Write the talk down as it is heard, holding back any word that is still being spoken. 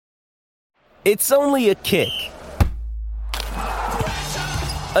It's only a kick,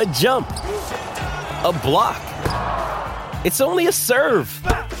 a jump, a block. It's only a serve.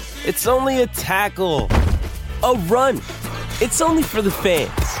 It's only a tackle, a run. It's only for the fans.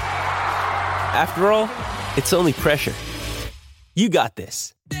 After all, it's only pressure. You got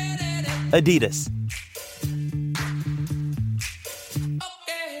this. Adidas.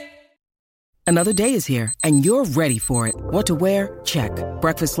 Another day is here, and you're ready for it. What to wear? Check.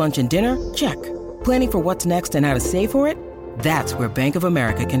 Breakfast, lunch, and dinner? Check. Planning for what's next and how to save for it? That's where Bank of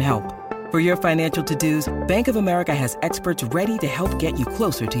America can help. For your financial to-dos, Bank of America has experts ready to help get you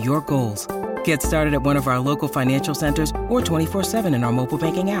closer to your goals. Get started at one of our local financial centers or 24/7 in our mobile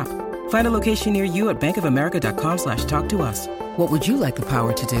banking app. Find a location near you at bankofamerica.com/talktous. What would you like the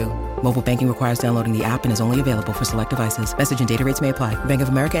power to do? Mobile banking requires downloading the app and is only available for select devices. Message and data rates may apply. Bank of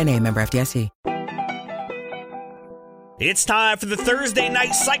America N.A., member FDIC. It's time for the Thursday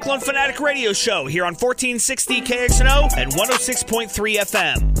night Cyclone Fanatic Radio Show here on 1460 KXNO and 106.3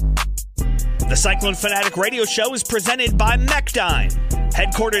 FM. The Cyclone Fanatic Radio Show is presented by Mechdyne.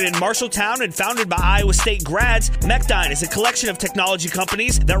 Headquartered in Marshalltown and founded by Iowa State grads, Mechdyne is a collection of technology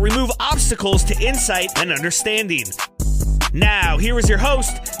companies that remove obstacles to insight and understanding. Now, here is your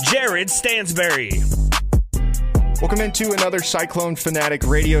host, Jared Stansberry. Welcome into another Cyclone Fanatic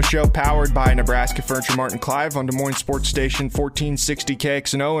Radio Show powered by Nebraska Furniture Mart and Clive on Des Moines Sports Station 1460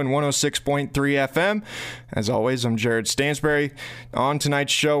 KXNO and 106.3 FM. As always, I'm Jared Stansberry. On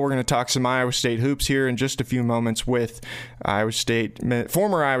tonight's show, we're going to talk some Iowa State hoops here in just a few moments with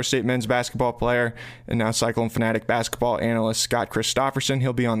former Iowa State men's basketball player and now Cyclone Fanatic basketball analyst Scott Christopherson.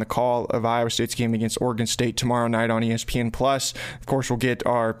 He'll be on the call of Iowa State's game against Oregon State tomorrow night on ESPN+. Of course, we'll get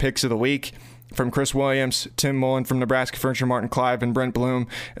our picks of the week from Chris Williams, Tim Mullen from Nebraska Furniture Mart and Clive, and Brent Bloom.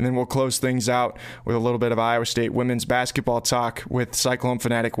 And then we'll close things out with a little bit of Iowa State women's basketball talk with Cyclone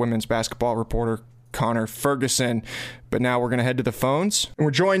Fanatic women's basketball reporter Connor Ferguson. But now we're going to head to the phones. And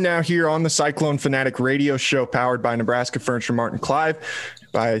we're joined now here on the Cyclone Fanatic Radio Show powered by Nebraska Furniture Mart and Clive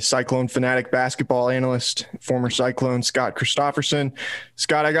by Cyclone Fanatic basketball analyst, former Cyclone Scott Christopherson.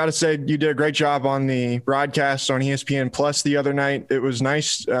 Scott, I got to say, you did a great job on the broadcast on ESPN Plus the other night. It was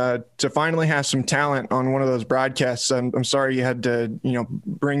nice to finally have some talent on one of those broadcasts. I'm sorry you had to,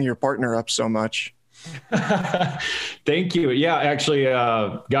 bring your partner up so much. Thank you. Yeah, actually,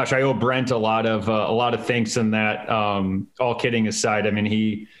 I owe Brent a lot of thanks in that. All kidding aside, I mean,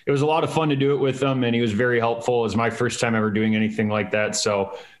 it was a lot of fun to do it with him, and he was very helpful. It was my first time ever doing anything like that,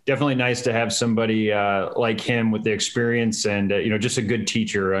 so definitely nice to have somebody like him with the experience and just a good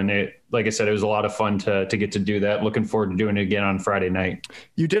teacher. And like I said, it was a lot of fun to get to do that. Looking forward to doing it again on Friday night.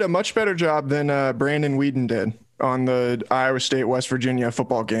 You did a much better job than Brandon Whedon did on the Iowa State West Virginia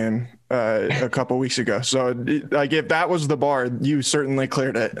football game a couple weeks ago. So if that was the bar, you certainly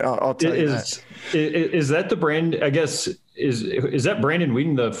cleared it. I'll tell you that. Is that the brand, I guess, is that Brandon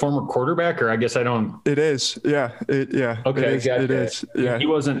Whedon, the former quarterback, or I guess I don't. It is. Yeah. Okay. It is. Yeah. He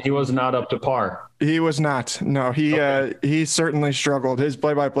was not up to par. He was not. No, he certainly struggled. His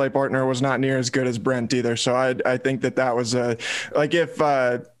play-by-play partner was not near as good as Brent either. So I think that was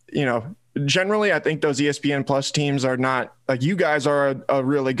generally, I think those ESPN Plus teams are not like you guys are a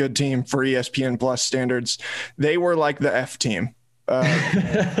really good team for ESPN Plus standards. They were like the F team of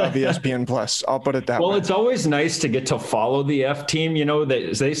ESPN Plus. I'll put it that way. Well, it's always nice to get to follow the F team.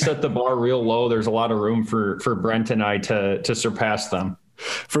 They set the bar real low. There's a lot of room for Brent and I to surpass them.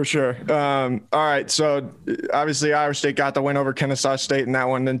 For sure. All right. So obviously Iowa State got the win over Kennesaw State in that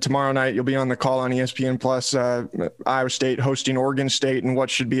one. Then tomorrow night you'll be on the call on ESPN Plus, Iowa State hosting Oregon State in what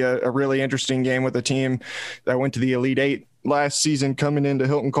should be a really interesting game with a team that went to the Elite Eight last season coming into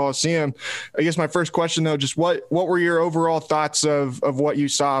Hilton Coliseum. I guess my first question though, just what were your overall thoughts of what you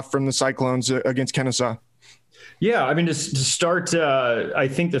saw from the Cyclones against Kennesaw? Yeah, I mean, to start, I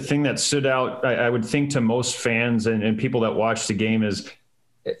think the thing that stood out, I would think to most fans and people that watch the game is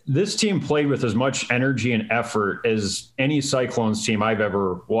this team played with as much energy and effort as any Cyclones team I've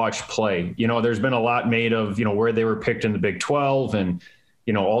ever watched play. There's been a lot made of, where they were picked in the Big 12 and,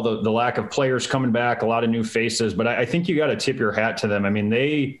 all the lack of players coming back, a lot of new faces. But I think you got to tip your hat to them. I mean,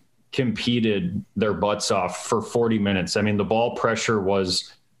 they competed their butts off for 40 minutes. I mean, the ball pressure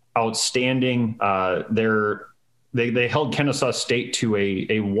was outstanding. They held Kennesaw State to a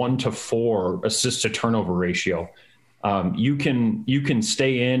 1-to-4 assist to turnover ratio. You can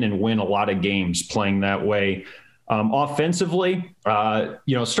stay in and win a lot of games playing that way. Offensively,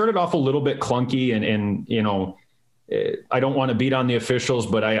 started off a little bit clunky and I don't want to beat on the officials,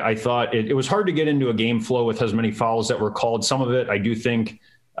 but I thought it was hard to get into a game flow with as many fouls that were called. Some of it, I do think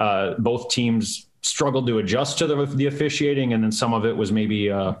both teams struggled to adjust to the officiating. And then some of it was maybe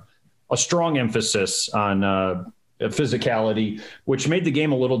a a strong emphasis on physicality, which made the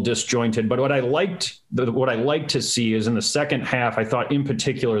game a little disjointed. But what I liked to see is in the second half, I thought in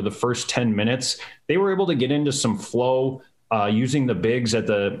particular, the first 10 minutes, they were able to get into some flow using the bigs at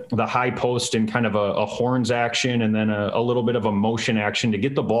the high post and kind of a horns action, and then a little bit of a motion action to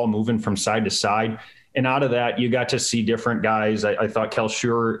get the ball moving from side to side. And out of that, you got to see different guys. I thought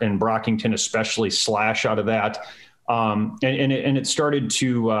Kalscheur and Brockington especially slash out of that. And it started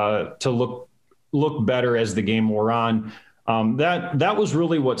to look better as the game wore on. That was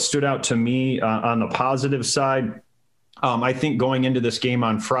really what stood out to me on the positive side. I think going into this game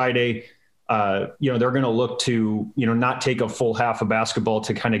on Friday, they're going to look to, not take a full half of basketball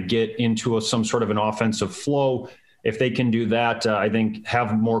to kind of get into some sort of an offensive flow. If they can do that, I think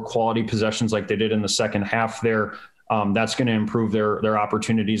have more quality possessions like they did in the second half there. That's going to improve their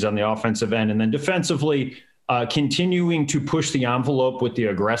opportunities on the offensive end. And then defensively, continuing to push the envelope with the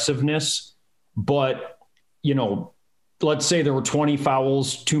aggressiveness. But, let's say there were 20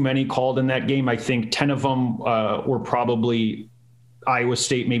 fouls, too many called in that game. I think 10 of them were probably Iowa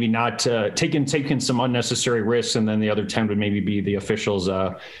State maybe not taking some unnecessary risks, and then the other 10 would maybe be the officials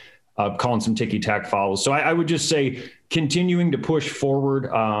calling some ticky-tack fouls. So I would just say continuing to push forward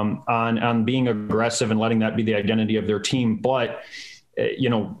on being aggressive and letting that be the identity of their team. But,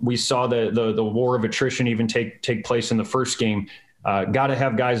 we saw the war of attrition even take place in the first game. Got to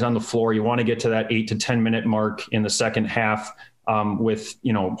have guys on the floor. You want to get to that 8 to 10 minute mark in the second half with,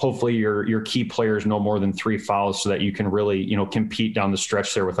 hopefully your key players no more than 3 fouls so that you can really, compete down the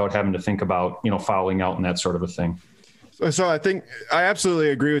stretch there without having to think about, fouling out and that sort of a thing. So I think I absolutely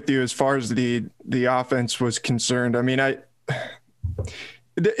agree with you as far as the offense was concerned. I mean,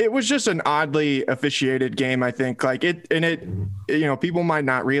 it was just an oddly officiated game, I think. People might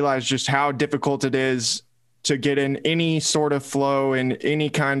not realize just how difficult it is to get in any sort of flow in any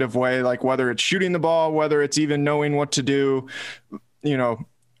kind of way, like whether it's shooting the ball, whether it's even knowing what to do,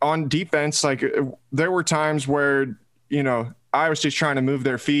 on defense. Like there were times where, Iowa State's trying to move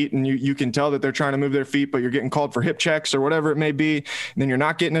their feet, and you can tell that they're trying to move their feet, but you're getting called for hip checks or whatever it may be. And then you're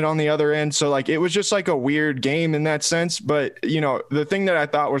not getting it on the other end. So it was just like a weird game in that sense. But, the thing that I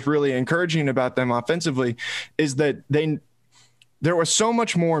thought was really encouraging about them offensively is that there was so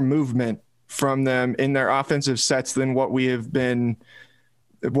much more movement from them in their offensive sets than what we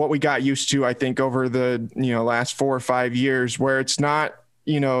got used to, I think, over the, last 4 or 5 years, where it's not,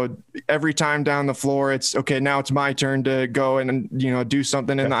 every time down the floor, it's okay, now it's my turn to go and, do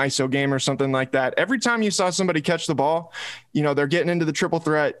something in the ISO game or something like that. Every time you saw somebody catch the ball, they're getting into the triple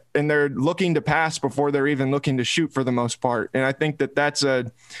threat and they're looking to pass before they're even looking to shoot for the most part. And I think that's a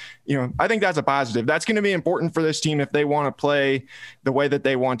positive. That's going to be important for this team if they want to play the way that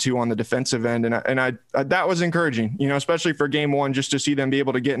they want to on the defensive end. And I that was encouraging, especially for game one, just to see them be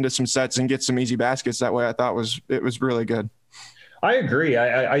able to get into some sets and get some easy baskets that way. I thought it was really good. I agree.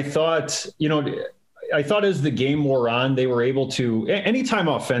 I thought as the game wore on, they were able to, anytime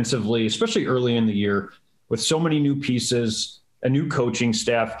offensively, especially early in the year, with so many new pieces, a new coaching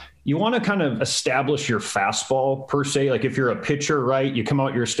staff, you want to kind of establish your fastball per se. Like if you're a pitcher, right, you come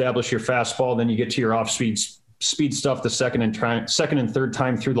out, you establish your fastball, then you get to your off-speed stuff the second and third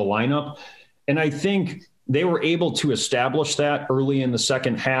time through the lineup. And I think they were able to establish that early in the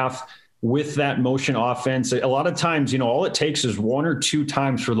second half with that motion offense. A lot of times, all it takes is 1 or 2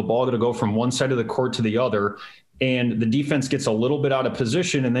 times for the ball to go from one side of the court to the other, and the defense gets a little bit out of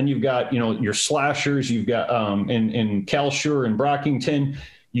position. And then you've got, your slashers, you've got in Kalscheur and Brockington,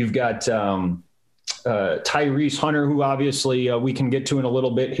 you've got Tyrese Hunter, who obviously we can get to in a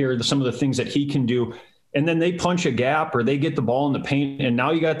little bit here, some of the things that he can do. And then they punch a gap or they get the ball in the paint. And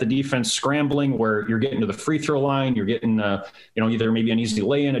now you got the defense scrambling where you're getting to the free throw line. You're getting, either maybe an easy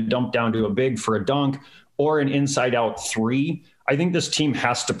lay-in, a dump down to a big for a dunk, or an inside out 3. I think this team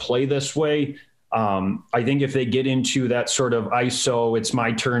has to play this way. I think if they get into that sort of ISO, it's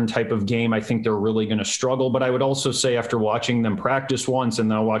my turn type of game, I think they're really going to struggle. But I would also say after watching them practice once and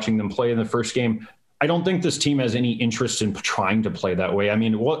now watching them play in the first game, I don't think this team has any interest in trying to play that way. I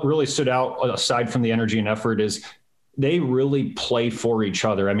mean, what really stood out aside from the energy and effort is they really play for each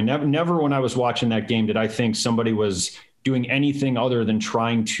other. I mean, never when I was watching that game did I think somebody was doing anything other than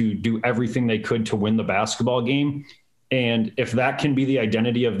trying to do everything they could to win the basketball game. And if that can be the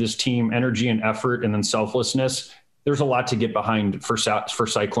identity of this team, energy and effort, and then selflessness, there's a lot to get behind for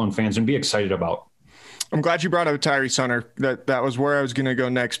Cyclone fans and be excited about. I'm glad you brought up Tyrese Hunter. That was where I was going to go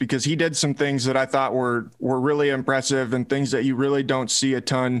next, because he did some things that I thought were really impressive and things that you really don't see a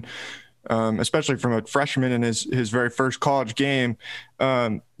ton, especially from a freshman in his very first college game.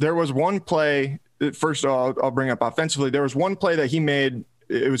 There was one play. First of all, I'll bring up offensively. There was one play that he made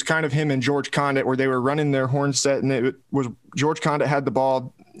it was kind of him and George Condit where they were running their horn set, and it was George Condit had the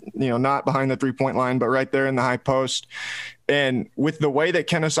ball, not behind the 3-point line, but right there in the high post. And with the way that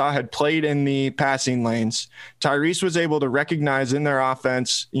Kennesaw had played in the passing lanes, Tyrese was able to recognize in their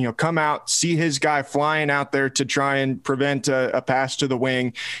offense, come out, see his guy flying out there to try and prevent a pass to the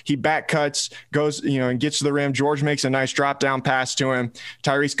wing. He back cuts, goes, and gets to the rim. George makes a nice drop down pass to him.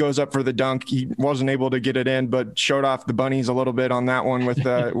 Tyrese goes up for the dunk. He wasn't able to get it in, but showed off the bunnies a little bit on that one with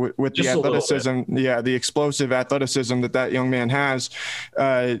with the athleticism. Yeah, the explosive athleticism that young man has.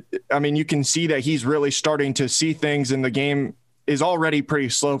 You can see that he's really starting to see things in the game is already pretty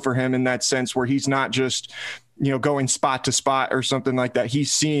slow for him in that sense, where he's not just, going spot to spot or something like that.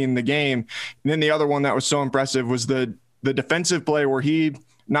 He's seeing the game. And then the other one that was so impressive was the defensive play where he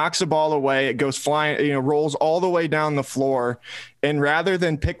knocks the ball away. It goes flying, rolls all the way down the floor. And rather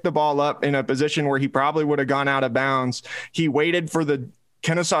than pick the ball up in a position where he probably would have gone out of bounds, he waited for the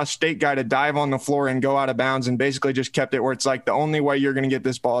Kennesaw State guy to dive on the floor and go out of bounds, and basically just kept it where it's like the only way you're going to get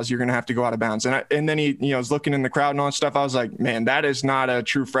this ball is you're going to have to go out of bounds. And then he was looking in the crowd and all that stuff. I was like, man, that is not a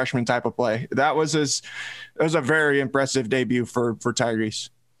true freshman type of play. That was a very impressive debut for Tyrese.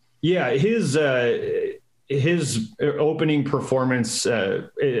 Yeah, his opening performance,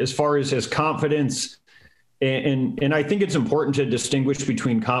 as far as his confidence, and I think it's important to distinguish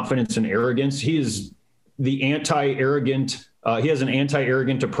between confidence and arrogance. He is the anti-arrogant. He has an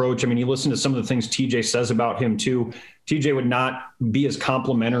anti-arrogant approach. You listen to some of the things TJ says about him too. TJ would not be as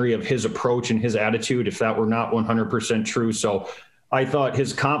complimentary of his approach and his attitude if that were not 100% true. So I thought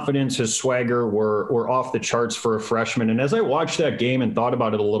his confidence, his swagger were off the charts for a freshman. And as I watched that game and thought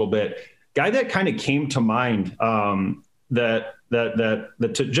about it a little bit, guy that kind of came to mind that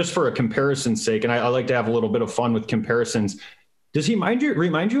just for a comparison's sake, and I like to have a little bit of fun with comparisons. Does he remind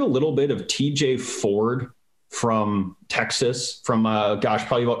you a little bit of TJ Ford from Texas from,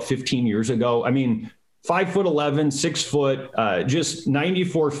 probably about 15 years ago? 5'11", 6 foot, just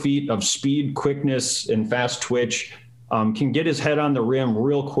 94 feet of speed, quickness, and fast twitch, can get his head on the rim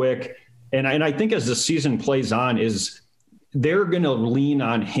real quick. And I think as the season plays on they're going to lean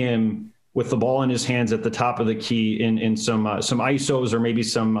on him with the ball in his hands at the top of the key in some ISOs or maybe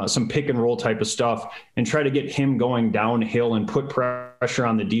some pick and roll type of stuff, and try to get him going downhill and put pressure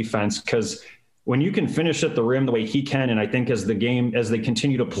on the defense. Because when you can finish at the rim the way he can, and I think as they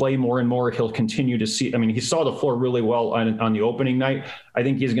continue to play more and more, he'll continue to see. He saw the floor really well on the opening night. I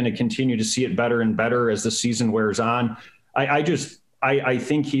think he's going to continue to see it better and better as the season wears on. I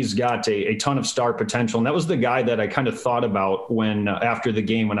think he's got a ton of star potential, and that was the guy that I kind of thought about when after the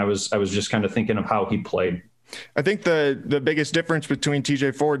game when I was just kind of thinking of how he played. I think the biggest difference between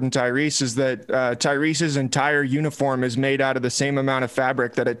TJ Ford and Tyrese is that Tyrese's entire uniform is made out of the same amount of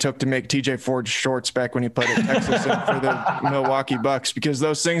fabric that it took to make TJ Ford's shorts back when he played at Texas and for the Milwaukee Bucks, because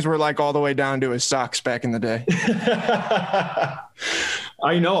those things were like all the way down to his socks back in the day.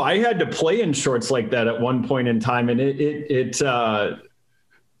 I know. I had to play in shorts like that at one point in time, and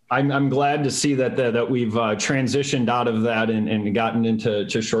I'm glad to see that we've transitioned out of that and gotten into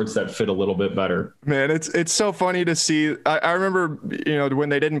shorts that fit a little bit better. Man, it's so funny to see. I remember, when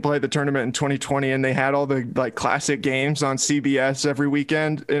they didn't play the tournament in 2020 and they had all the classic games on CBS every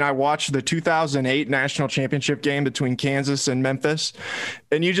weekend, and I watched the 2008 national championship game between Kansas and Memphis,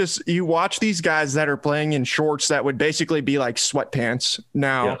 and you watch these guys that are playing in shorts that would basically be like sweatpants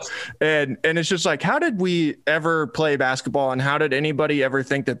now. Yes. And it's just like, how did we ever play basketball, and how did anybody ever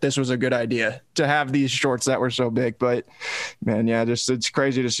think that this was a good idea to have these shorts that were so big? But man, yeah, it's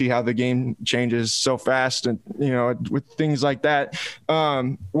crazy to see how the game changes so fast, and with things like that.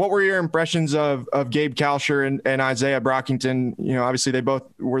 What were your impressions of Gabe Kalscheur and Isaiah Brockington? Obviously they both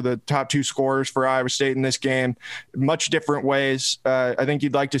were the top 2 scorers for Iowa State in this game, much different ways. I think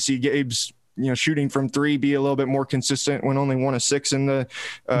you'd like to see Gabe's shooting from 3 be a little bit more consistent, when only 1 of 6 in the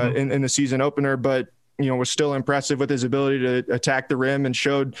in the season opener, but was still impressive with his ability to attack the rim, and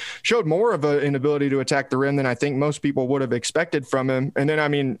showed more of an ability to attack the rim than I think most people would have expected from him. And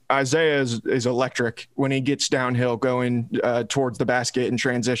then, Isaiah is electric when he gets downhill going towards the basket in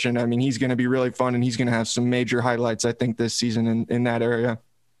transition. He's going to be really fun, and he's going to have some major highlights, I think, this season in that area.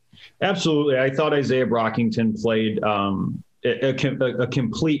 Absolutely. I thought Isaiah Brockington played a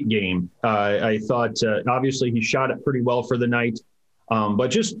complete game. I thought, obviously, he shot it pretty well for the night. But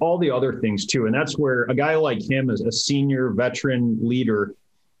just all the other things too. And that's where a guy like him, as a senior veteran leader,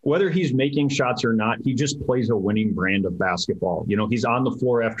 whether he's making shots or not, he just plays a winning brand of basketball. He's on the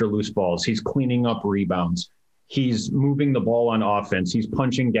floor after loose balls. He's cleaning up rebounds. He's moving the ball on offense. He's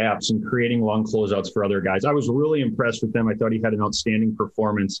punching gaps and creating long closeouts for other guys. I was really impressed with him. I thought he had an outstanding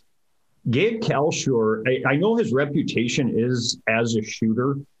performance. Gabe Kalscheur, I know his reputation is as a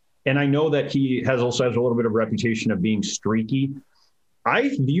shooter, and I know that he also has a little bit of reputation of being streaky. I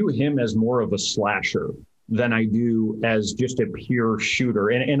view him as more of a slasher than I do as just a pure shooter.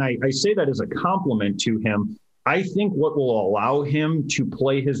 And I say that as a compliment to him. I think what will allow him to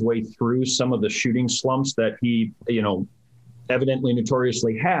play his way through some of the shooting slumps that he, evidently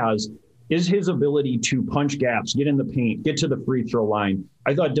notoriously has is his ability to punch gaps, get in the paint, get to the free throw line.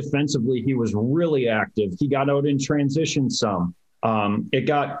 I thought defensively he was really active. He got out in transition some.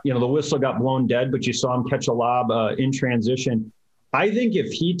 The whistle got blown dead, but you saw him catch a lob in transition. I think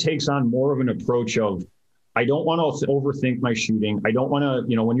if he takes on more of an approach of, I don't want to overthink my shooting. I don't want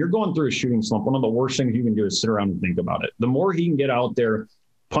to, when you're going through a shooting slump, one of the worst things you can do is sit around and think about it. The more he can get out there,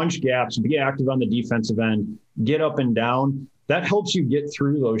 punch gaps, be active on the defensive end, get up and down, that helps you get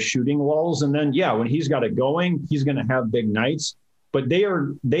through those shooting walls. And then, when he's got it going, he's going to have big nights. But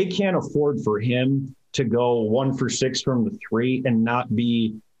they can't afford for him to go 1 for 6 from the three and not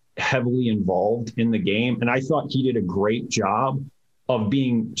be heavily involved in the game. And I thought he did a great job of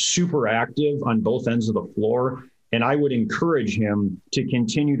being super active on both ends of the floor. And I would encourage him to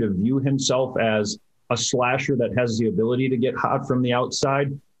continue to view himself as a slasher that has the ability to get hot from the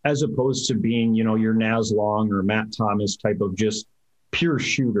outside, as opposed to being, your Naz Long or Matt Thomas type of just pure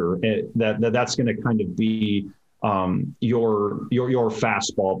shooter. That's going to kind of be your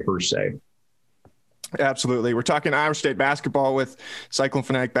fastball per se. Absolutely. We're talking Iowa State basketball with Cyclone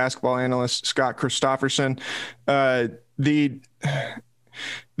Fanatic basketball analyst Scott Christopherson. The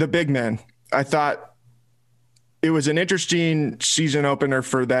big men, I thought it was an interesting season opener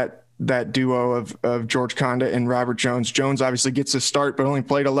for that duo of George Conditt and Robert Jones. Jones obviously gets a start, but only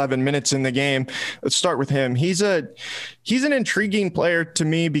played 11 minutes in the game. Let's start with him. He's an intriguing player to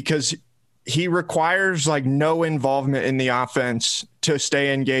me because he requires no involvement in the offense to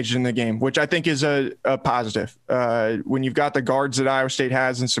stay engaged in the game, which I think is a positive. When you've got the guards that Iowa State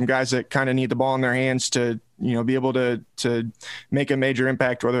has and some guys that kind of need the ball in their hands to, be able to make a major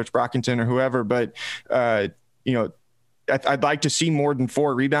impact, whether it's Brockington or whoever. But, I'd like to see more than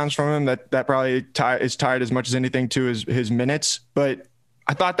 4 rebounds from him. That probably is tied as much as anything to his minutes. But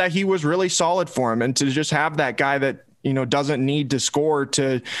I thought that he was really solid for him. And to just have that guy that, doesn't need to score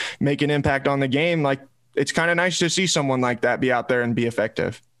to make an impact on the game, it's kind of nice to see someone like that be out there and be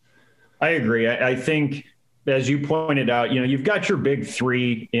effective. I agree. I think, as you pointed out, you've got your big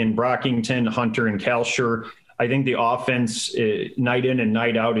 3 in Brockington, Hunter, and Kalscheur. I think the offense night in and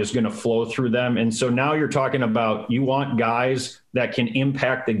night out is going to flow through them. And so now you're talking about, you want guys that can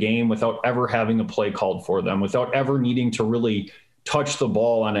impact the game without ever having a play called for them, without ever needing to really touch the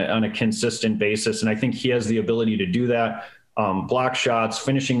ball on a consistent basis. And I think he has the ability to do that. Block shots,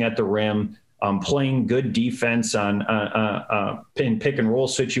 finishing at the rim, playing good defense on in pick and roll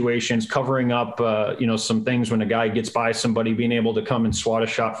situations, covering up, some things when a guy gets by somebody, being able to come and swat a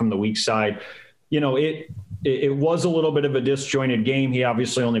shot from the weak side. It was a little bit of a disjointed game. He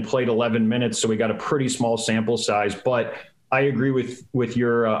obviously only played 11 minutes, so we got a pretty small sample size. But I agree with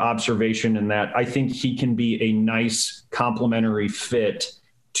your observation in that I think he can be a nice complementary fit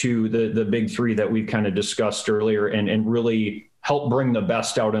to the big 3 that we've kind of discussed earlier, and really help bring the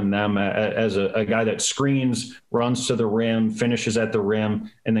best out in them as a guy that screens, runs to the rim, finishes at the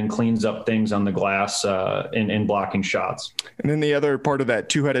rim, and then cleans up things on the glass in blocking shots. And then the other part of that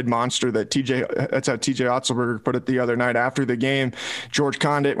two-headed monster that's how TJ Otzelberger put it the other night after the game. George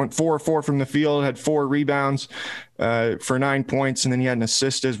Conditt went 4-4 from the field, had 4 rebounds for 9 points, and then he had an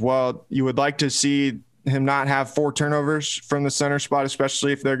assist as well. You would like to see him not have 4 turnovers from the center spot,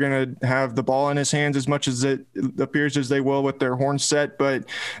 especially if they're going to have the ball in his hands as much as it appears as they will with their horn set. But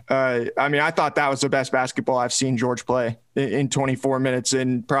I thought that was the best basketball I've seen George play in 24 minutes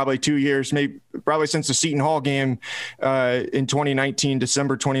in probably 2 years, probably since the Seton Hall game in 2019,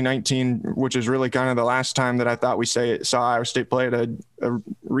 December 2019, which is really kind of the last time that I thought we saw Iowa State play at a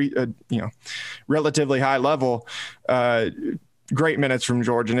relatively high level. Great minutes from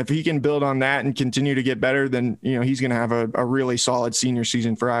George. And if he can build on that and continue to get better, then, he's going to have a really solid senior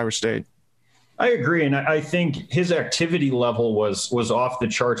season for Iowa State. I agree. And I think his activity level was off the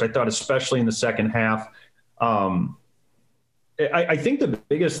charts. I thought, especially in the second half. I think the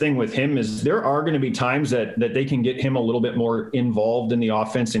biggest thing with him is there are going to be times that they can get him a little bit more involved in the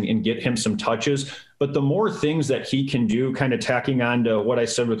offense and get him some touches. But the more things that he can do, kind of tacking on to what I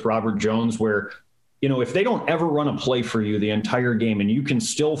said with Robert Jones, where if they don't ever run a play for you the entire game and you can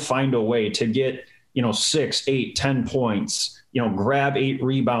still find a way to get, 6, 8, 10 points, grab 8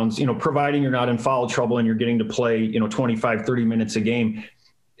 rebounds, providing you're not in foul trouble and you're getting to play, 25, 30 minutes a game,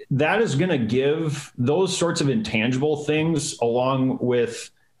 that is going to give those sorts of intangible things, along with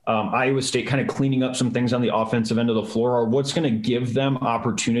Iowa State kind of cleaning up some things on the offensive end of the floor, or what's going to give them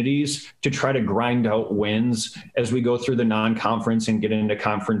opportunities to try to grind out wins as we go through the non-conference and get into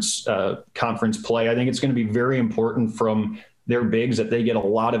conference play. I think it's going to be very important from their bigs that they get a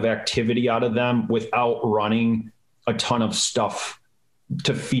lot of activity out of them without running a ton of stuff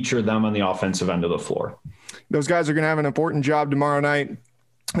to feature them on the offensive end of the floor. Those guys are going to have an important job tomorrow night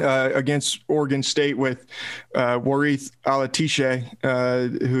against Oregon State with Warith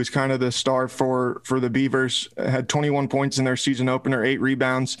Alatishe, who's kind of the star for the Beavers. Had 21 points in their season opener, 8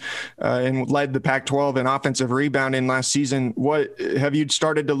 rebounds, and led the Pac-12 in offensive rebounding last season. What have you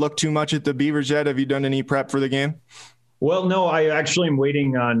started to look too much at the Beavers yet? Have you done any prep for the game? Well, no, I actually am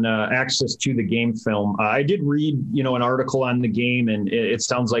waiting on access to the game film. I did read, an article on the game, and it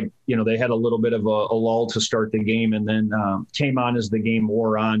sounds like, they had a little bit of a lull to start the game and then came on as the game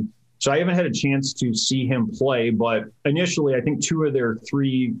wore on. So I haven't had a chance to see him play, but initially I think 2 of their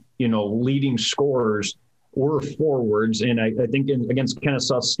 3, leading scorers were forwards. And I think against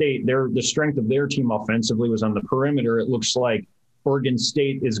Kennesaw State, the strength of their team offensively was on the perimeter. It looks like Oregon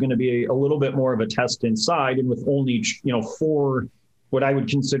State is going to be a little bit more of a test inside, and with only 4 what I would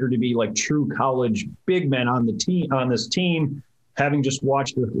consider to be like true college big men on this team, having just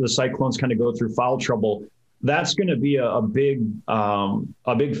watched the Cyclones kind of go through foul trouble, that's going to be a big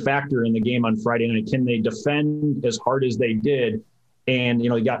factor in the game on Friday night. Can they defend as hard as they did? And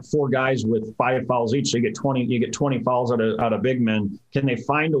you got 4 guys with 5 fouls each, so you get 20 fouls out of big men. Can they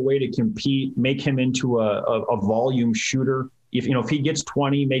find a way to compete, make him into a volume shooter? If he gets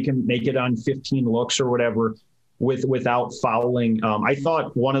 20, make it on 15 looks or whatever without fouling. I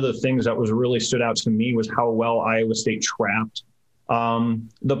thought one of the things that was really stood out to me was how well Iowa State trapped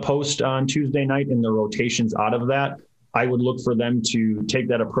the post on Tuesday night and the rotations out of that. I would look for them to take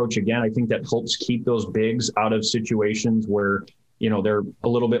that approach again. I think that helps keep those bigs out of situations where, they're a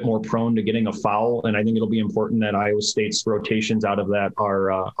little bit more prone to getting a foul. And I think it'll be important that Iowa State's rotations out of that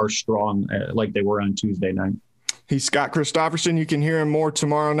are strong like they were on Tuesday night. He's Scott Christopherson. You can hear him more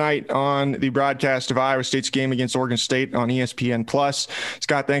tomorrow night on the broadcast of Iowa State's game against Oregon State on ESPN+.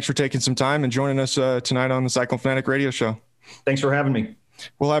 Scott, thanks for taking some time and joining us tonight on the Cyclone Fanatic Radio Show. Thanks for having me.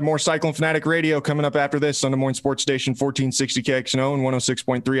 We'll have more Cyclone Fanatic Radio coming up after this on the Moines Sports Station, 1460 KXNO and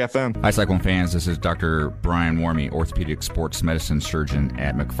 106.3 FM. Hi, Cyclone fans. This is Dr. Brian Warmy, orthopedic sports medicine surgeon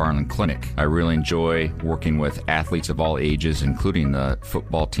at McFarland Clinic. I really enjoy working with athletes of all ages, including the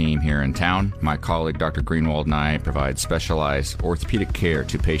football team here in town. My colleague, Dr. Greenwald, and I provide specialized orthopedic care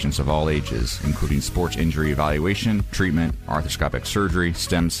to patients of all ages, including sports injury evaluation, treatment, arthroscopic surgery,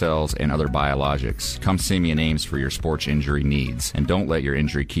 stem cells, and other biologics. Come see me in Ames for your sports injury needs, and don't let your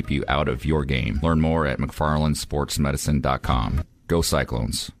injury keep you out of your game. Learn more at McFarlandSportsMedicine.com. Go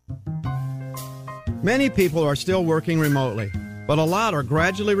Cyclones. Many people are still working remotely, but a lot are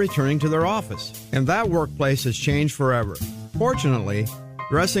gradually returning to their office, and that workplace has changed forever. Fortunately,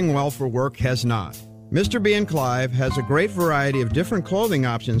 dressing well for work has not. Mr. B & Clive has a great variety of different clothing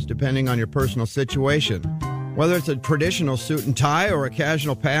options depending on your personal situation. Whether it's a traditional suit and tie or a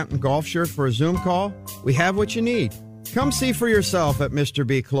casual pant and golf shirt for a Zoom call, we have what you need. Come see for yourself at Mr.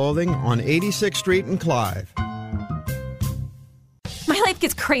 B Clothing on 86th Street in Clive. My life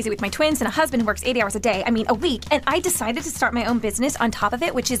gets crazy with my twins and a husband who works 80 hours a week, and I decided to start my own business on top of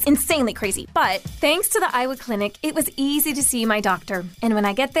it, which is insanely crazy. But thanks to the Iowa Clinic, it was easy to see my doctor. And when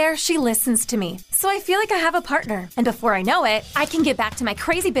I get there, she listens to me. So I feel like I have a partner. And before I know it, I can get back to my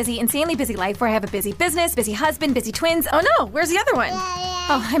crazy busy, insanely busy life where I have a busy business, busy husband, busy twins. Oh no, where's the other one?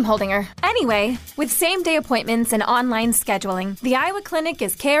 Oh, I'm holding her. Anyway, with same-day appointments and online scheduling, the Iowa Clinic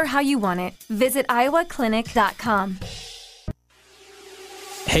is care how you want it. Visit iowaclinic.com.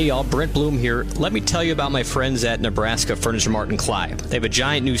 Hey y'all, Brent Bloom here. Let me tell you about my friends at Nebraska Furniture Mart in Clive. They have a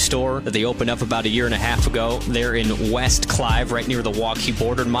giant new store that they opened up about 1.5 years ago. They're in West Clive, right near the Waukee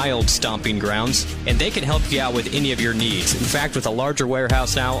border, my old stomping grounds. And they can help you out with any of your needs. In fact, with a larger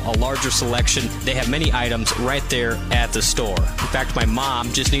warehouse now, a larger selection, they have many items right there at the store. In fact, my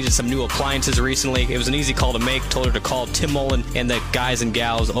mom just needed some new appliances recently. It was an easy call to make. Told her to call Tim Mullen and the guys and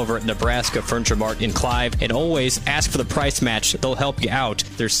gals over at Nebraska Furniture Mart in Clive. And always ask for the price match. They'll help you out.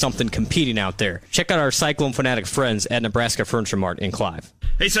 There's something competing out there. Check out our Cyclone Fanatic friends at Nebraska Furniture Mart in Clive.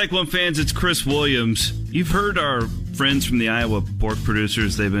 Hey, Cyclone fans, it's Chris Williams. You've heard our friends from the Iowa pork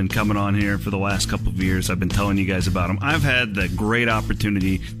producers. They've been coming on here for the last couple of years. I've been telling you guys about them. I've had the great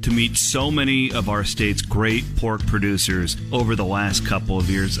opportunity to meet so many of our state's great pork producers over the last couple of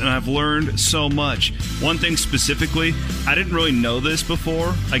years, and I've learned so much. One thing specifically, I didn't really know this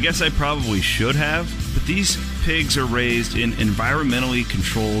before. I guess I probably should have, but these pigs are raised in environmentally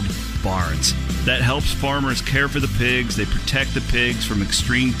controlled barns. That helps farmers care for the pigs. They protect the pigs from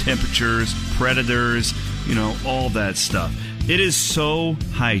extreme temperatures, predators, all that stuff. It is so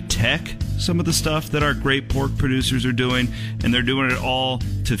high-tech, some of the stuff that our great pork producers are doing, and they're doing it all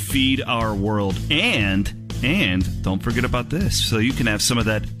to feed our world. And don't forget about this, so you can have some of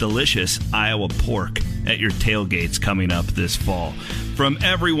that delicious Iowa pork at your tailgates coming up this fall. From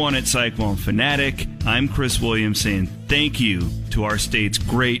everyone at Cyclone Fanatic, I'm Chris Williams saying thank you to our state's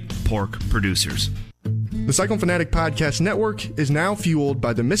great pork producers. The Cyclone Fanatic Podcast Network is now fueled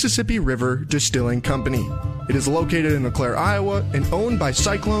by the Mississippi River Distilling Company. It is located in Eau Claire, Iowa, and owned by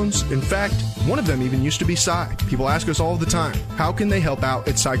Cyclones. In fact, one of them even used to be Cy. People ask us all the time, how can they help out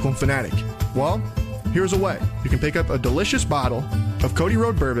at Cyclone Fanatic? Well, here's a way. You can pick up a delicious bottle of Cody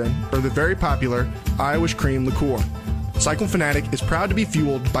Road Bourbon or the very popular Irish Cream Liqueur. Cyclone Fanatic is proud to be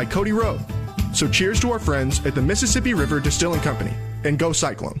fueled by Cody Road. So cheers to our friends at the Mississippi River Distilling Company, and go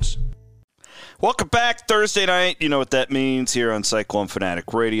Cyclones. Welcome back, Thursday night. You know what that means here on Cyclone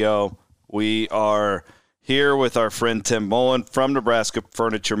Fanatic Radio. We are here with our friend Tim Mullen from Nebraska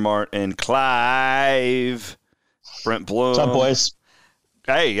Furniture Mart in Clive. Brent Bloom. What's up, boys?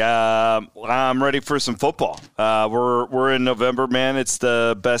 Hey, I'm ready for some football. We're in November, man. It's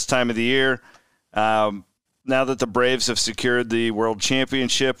the best time of the year. Now that the Braves have secured the World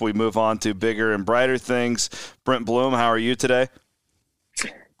Championship, we move on to bigger and brighter things. Brent Bloom, how are you today?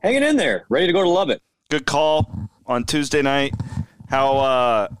 Hanging in there, ready to go to Lubbock. Good call on Tuesday night.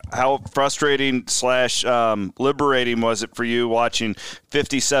 How frustrating / liberating was it for you watching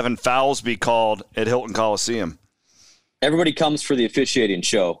 57 fouls be called at Hilton Coliseum? Everybody comes for the officiating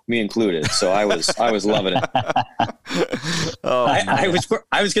show, me included. So I was loving it. I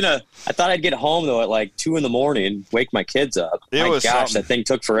thought I'd get home though at like 2 a.m, wake my kids up. That thing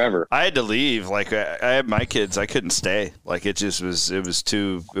took forever. I had to leave. Like I had my kids, I couldn't stay. Like it was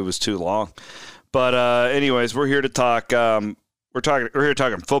too long. But anyways, we're here to talk. We're here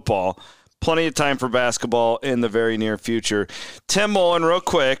talking football. Plenty of time for basketball in the very near future. Tim Mullen, real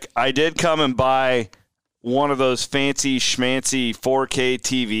quick, I did come and buy one of those fancy schmancy 4K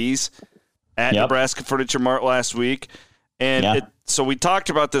TVs at Nebraska Furniture Mart last week. And so we talked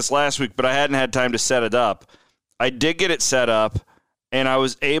about this last week, but I hadn't had time to set it up. I did get it set up, and I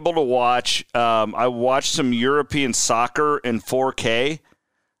was able to watch I watched some European soccer in 4K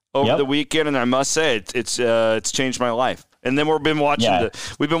over the weekend, and I must say it's changed my life. And then we've been watching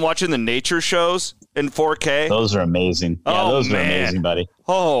the nature shows in 4K. Those are amazing. Yeah, those are amazing, buddy.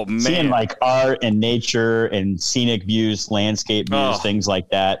 Oh, man. Seeing like art and nature and scenic views, landscape views, things like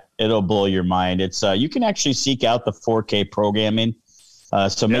that, it'll blow your mind. It's you can actually seek out the 4K programming.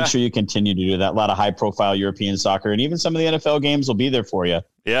 So make sure you continue to do that. A lot of high-profile European soccer, and even some of the NFL games will be there for you.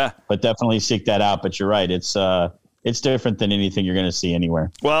 Yeah. But definitely seek that out. But you're right. It's different than anything you're going to see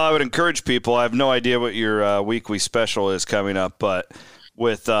anywhere. Well, I would encourage people. I have no idea what your weekly special is coming up, but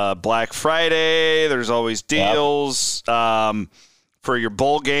with Black Friday, there's always deals for your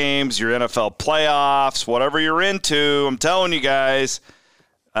bowl games, your NFL playoffs, whatever you're into. I'm telling you guys,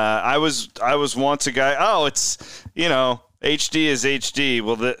 I was once a guy. Oh, it's HD is HD.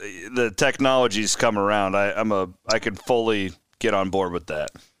 Well, the technology's come around. I can fully get on board with that.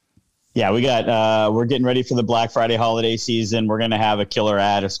 Yeah, we're getting ready for the Black Friday holiday season. We're going to have a killer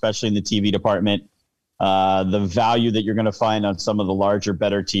ad, especially in the TV department. The value that you're going to find on some of the larger,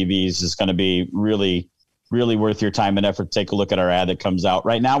 better TVs is going to be really, really worth your time and effort. Take a look at our ad that comes out.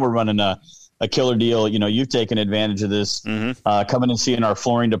 Right now, we're running a killer deal. You've taken advantage of this coming and seeing our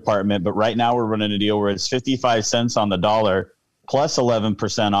flooring department. But right now, we're running a deal where it's 55 cents on the dollar plus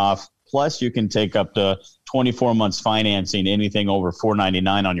 11% off. Plus, you can take up to 24 months financing, anything over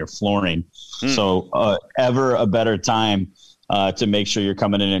 $4.99 on your flooring. So ever a better time to make sure you're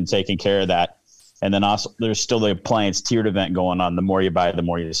coming in and taking care of that. And then also there's still the appliance tiered event going on. The more you buy, the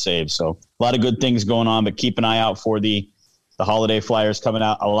more you save. So a lot of good things going on, but keep an eye out for the holiday flyers coming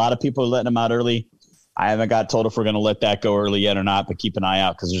out. A lot of people are letting them out early. I haven't got told if we're going to let that go early yet or not, but keep an eye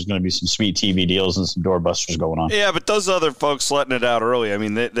out because there's going to be some sweet TV deals and some doorbusters going on. Yeah, but those other folks letting it out early, I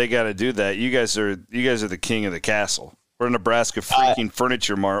mean, they got to do that. You guys are the king of the castle. We're Nebraska freaking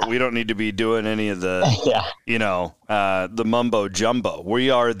Furniture Mart. We don't need to be doing any of the, the mumbo jumbo.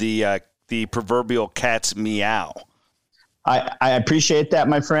 We are the proverbial cat's meow. I appreciate that,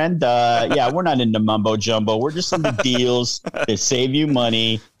 my friend. We're not into mumbo jumbo. We're just into deals that save you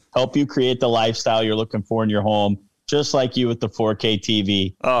money, help you create the lifestyle you're looking for in your home, just like you with the 4K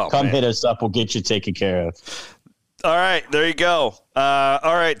TV. Come hit us up. We'll get you taken care of. All right, there you go.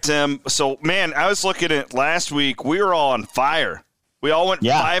 All right, Tim. So, man, I was looking at last week. We were all on fire. We all went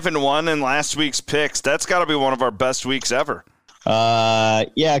 5-1 in last week's picks. That's got to be one of our best weeks ever.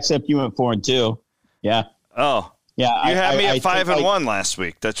 Yeah, except you went 4-2. Yeah. Oh. Yeah. You had me at 5-1 last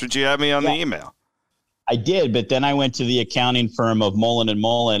week. That's what you had me on the email. I did, but then I went to the accounting firm of Mullen &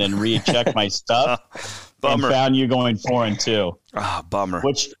 Mullen and rechecked my stuff and found you going 4-2. Ah, bummer.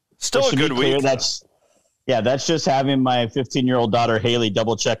 Which still a good week. That's just having my 15-year-old daughter Haley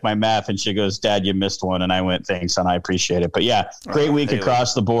double check my math, and she goes, "Dad, you missed one," and I went, "Thanks, son, I appreciate it." But yeah, great week Haley.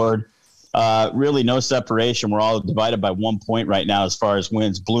 Across the board. Really no separation. We're all divided by 1 point right now as far as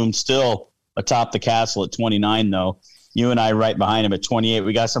wins. Bloom still atop the castle at 29, though. You and I right behind him at 28.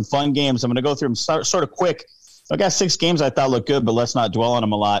 We got some fun games. I'm going to go through them sort of quick. I got 6 games I thought looked good, but let's not dwell on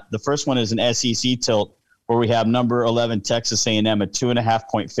them a lot. The first one is an SEC tilt where we have number 11 Texas A&M, a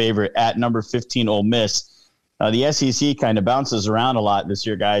 2.5-point favorite at number 15 Ole Miss. The SEC kind of bounces around a lot this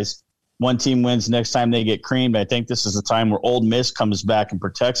year, guys. One team wins, next time they get creamed. I think this is the time where Ole Miss comes back and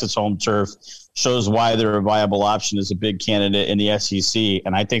protects its home turf, shows why they're a viable option as a big candidate in the SEC,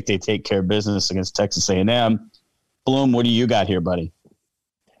 and I think they take care of business against Texas A&M. Bloom, what do you got here, buddy?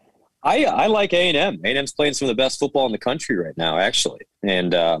 I like A&M. A&M's playing some of the best football in the country right now, actually.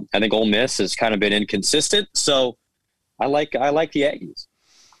 And I think Ole Miss has kind of been inconsistent. So I like the Aggies.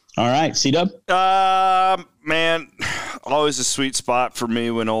 All right. C-Dub? Man, always a sweet spot for me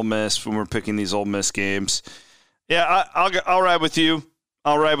when we're picking these Ole Miss games. Yeah, I'll ride with you.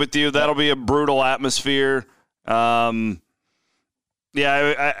 That'll be a brutal atmosphere.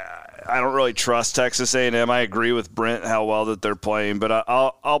 I don't really trust Texas A&M. I agree with Brent how well that they're playing, but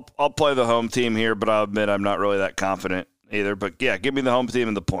I'll play the home team here. But I'll admit I'm not really that confident either. But yeah, give me the home team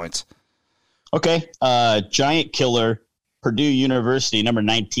and the points. Okay, giant killer, Purdue University, number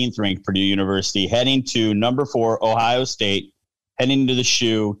 19th ranked Purdue University, heading to number 4 Ohio State, heading to the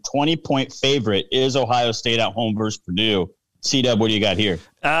shoe. 20-point favorite is Ohio State at home versus Purdue. C-Dub, what do you got here?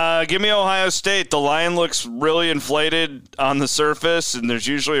 Give me Ohio State. The line looks really inflated on the surface, and there's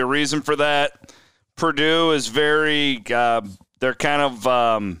usually a reason for that. Purdue is very they're kind of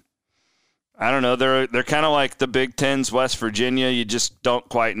I don't know. They're kind of like the Big Ten's West Virginia. You just don't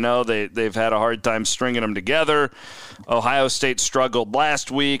quite know. They've had a hard time stringing them together. Ohio State struggled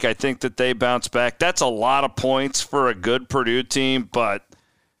last week. I think that they bounce back. That's a lot of points for a good Purdue team, but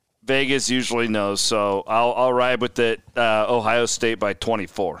Vegas usually knows, so I'll ride with it. Ohio State by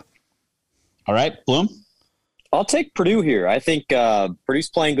 24. All right, Bloom? I'll take Purdue here. I think Purdue's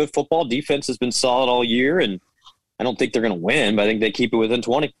playing good football. Defense has been solid all year, and I don't think they're going to win, but I think they keep it within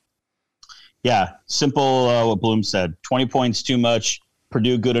 20. Yeah, simple what Bloom said. 20 points too much.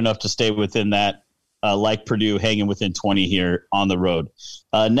 Purdue good enough to stay within that, like Purdue hanging within 20 here on the road.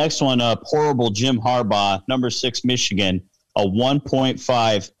 Next one up, horrible Jim Harbaugh, number 6 Michigan. A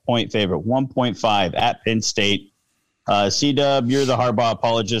 1.5-point favorite, 1.5 at Penn State. C-Dub, you're the Harbaugh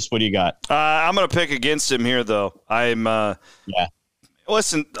apologist. What do you got? I'm going to pick against him here, though.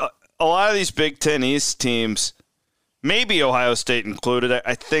 Listen, a lot of these Big Ten East teams, maybe Ohio State included,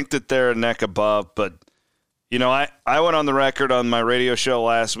 I think that they're a neck above. But, I went on the record on my radio show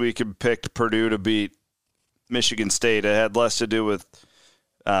last week and picked Purdue to beat Michigan State. It had less to do with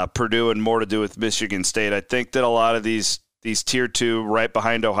Purdue and more to do with Michigan State. I think that a lot of these Tier 2 right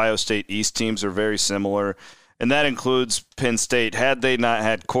behind Ohio State East teams are very similar, and that includes Penn State. Had they not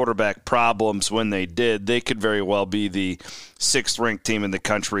had quarterback problems when they did, they could very well be the 6th-ranked team in the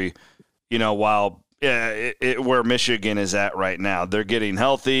country, while where Michigan is at right now. They're getting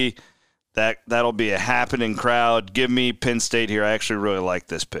healthy. That'll be a happening crowd. Give me Penn State here. I actually really like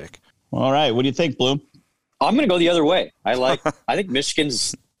this pick. All right. What do you think, Bloom? I'm going to go the other way. I think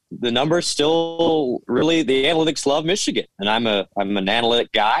Michigan's – the numbers still really, the analytics love Michigan, and I'm an analytic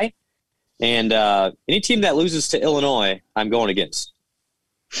guy. And any team that loses to Illinois, I'm going against.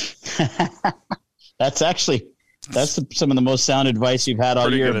 That's some of the most sound advice you've had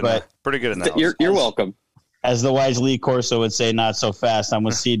all year. But pretty good enough. You're welcome. As the wise Lee Corso would say, not so fast. I'm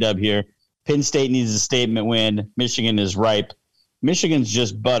with C-Dub here. Penn State needs a statement win. Michigan is ripe. Michigan's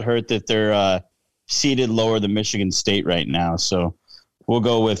just butthurt that they're seated lower than Michigan State right now. So we'll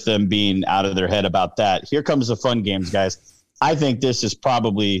go with them being out of their head about that. Here comes the fun games, guys. I think this is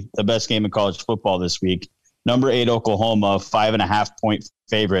probably the best game in college football this week. Number 8 Oklahoma, 5.5-point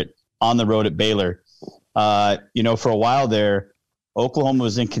favorite on the road at Baylor. For a while there, Oklahoma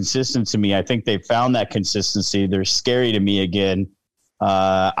was inconsistent to me. I think they found that consistency. They're scary to me again.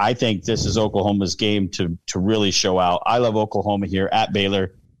 I think this is Oklahoma's game to really show out. I love Oklahoma here at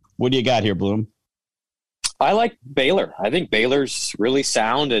Baylor. What do you got here, Bloom? I like Baylor. I think Baylor's really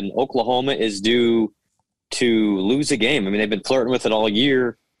sound, and Oklahoma is due to lose a game. I mean, they've been flirting with it all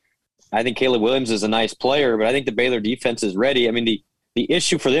year. I think Caleb Williams is a nice player, but I think the Baylor defense is ready. I mean, the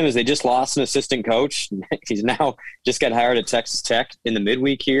issue for them is they just lost an assistant coach. He's now just got hired at Texas Tech in the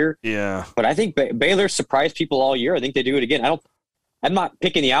midweek here. Yeah. But I think Baylor surprised people all year. I think they do it again. I'm not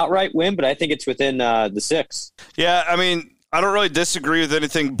picking the outright win, but I think it's within the 6. Yeah, I mean, I don't really disagree with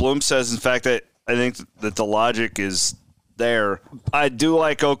anything Bloom says. In fact, I think that the logic is there. I do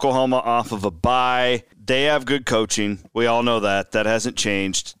like Oklahoma off of a bye. They have good coaching. We all know that. That hasn't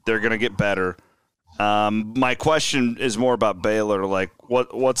changed. They're going to get better. My question is more about Baylor. Like,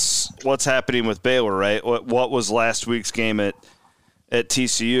 what's happening with Baylor, right? What was last week's game at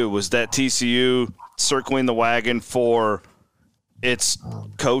TCU? Was that TCU circling the wagon for its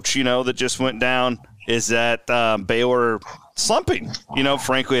coach, that just went down? Is that Baylor slumping?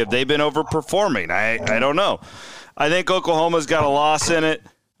 Frankly, have they been overperforming? I don't know. I think Oklahoma's got a loss in it.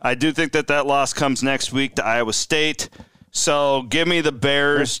 I do think that loss comes next week to Iowa State. So give me the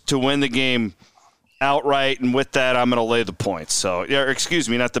Bears to win the game outright, and with that, I'm going to lay the points. So, excuse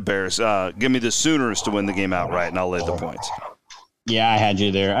me, not the Bears. Give me the Sooners to win the game outright, and I'll lay the points. Yeah, I had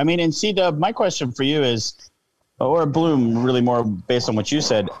you there. I mean, and C-Dub, my question for you is, or Bloom, really more based on what you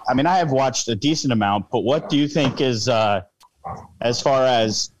said. I mean, I have watched a decent amount, but what do you think is, as far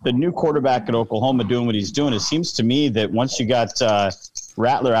as the new quarterback at Oklahoma doing what he's doing? It seems to me that once you got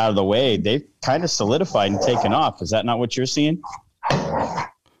Rattler out of the way, they've kind of solidified and taken off. Is that not what you're seeing?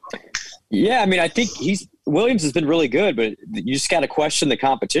 Yeah, I mean, I think Williams has been really good, but you just got to question the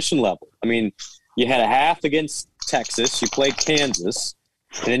competition level. I mean, you had a half against Texas, you played Kansas,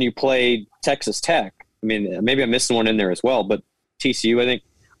 and then you played Texas Tech. I mean, maybe I'm missing one in there as well, but TCU, I think.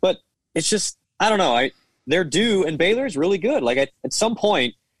 But it's just, I don't know. They're due, and Baylor's really good. Like, at some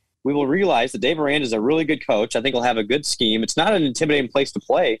point, we will realize that Dave Aranda is a really good coach. I think he'll have a good scheme. It's not an intimidating place to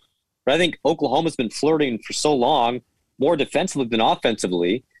play, but I think Oklahoma's been flirting for so long, more defensively than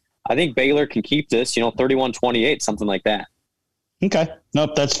offensively. I think Baylor can keep this, 31-28, something like that. Okay.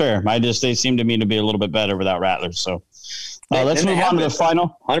 Nope, that's fair. They seem to me to be a little bit better without Rattler. So let's move on to the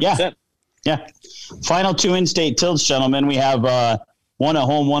final. 100%. Yeah. Final 2 in-state tilts, gentlemen. We have one at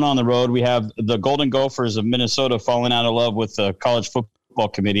home, one on the road. We have the Golden Gophers of Minnesota falling out of love with the College Football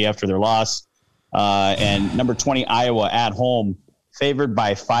Committee after their loss. And number 20, Iowa at home, favored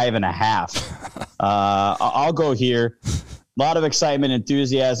by 5.5. I'll go here. A lot of excitement,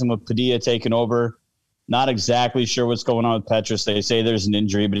 enthusiasm with Padilla taking over. Not exactly sure what's going on with Petrus. They say there's an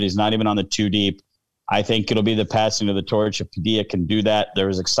injury, but he's not even on the 2 deep. I think it'll be the passing of the torch if Padilla can do that. There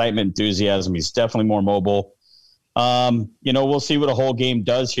was excitement, enthusiasm. He's definitely more mobile. We'll see what a whole game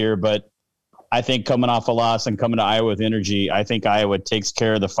does here, but I think coming off a loss and coming to Iowa with energy, I think Iowa takes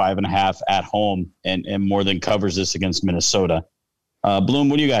care of the 5.5 at home and more than covers this against Minnesota. Bloom,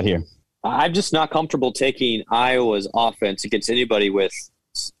 what do you got here? I'm just not comfortable taking Iowa's offense against anybody with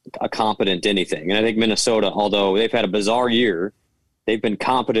a competent anything. And I think Minnesota, although they've had a bizarre year, they've been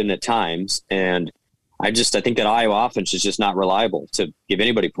competent at times. And I think that Iowa offense is just not reliable to give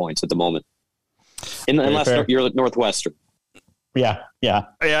anybody points at the moment. Unless you're Northwestern. Yeah.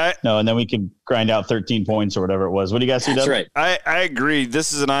 No, and then we can grind out 13 points or whatever it was. What do you guys see? That's right. I agree.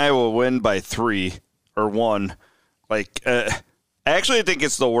 This is an Iowa win by 3 or 1. I actually think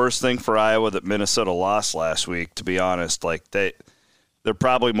it's the worst thing for Iowa that Minnesota lost last week, to be honest. Like, they're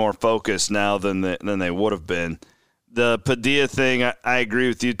probably more focused now than they would have been. The Padilla thing, I agree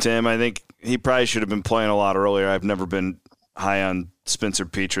with you, Tim. I think he probably should have been playing a lot earlier. I've never been high on Spencer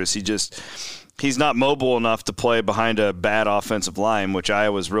Petras. He's not mobile enough to play behind a bad offensive line, which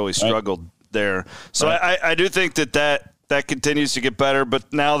Iowa's really struggled there. So I do think that continues to get better,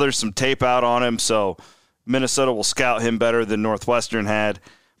 but now there's some tape out on him, so Minnesota will scout him better than Northwestern had.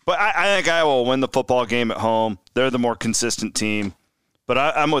 But I think Iowa will win the football game at home. They're the more consistent team. But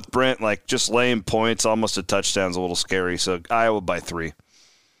I'm with Brent, just laying points, almost a touchdown is a little scary. So Iowa by 3.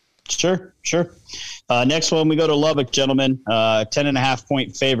 Sure. Next one, we go to Lubbock, gentlemen.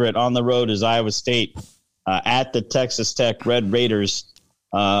 10.5-point favorite on the road is Iowa State at the Texas Tech Red Raiders.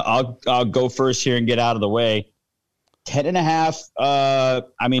 I'll go first here and get out of the way.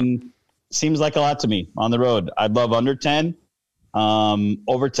 10.5. Seems like a lot to me on the road. I'd love under 10.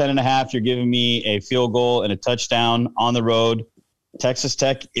 Over 10.5, you're giving me a field goal and a touchdown on the road. Texas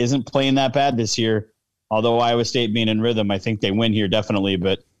Tech isn't playing that bad this year. Although Iowa State being in rhythm, I think they win here definitely,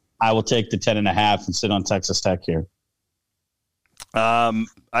 but I will take the 10.5 and sit on Texas Tech here.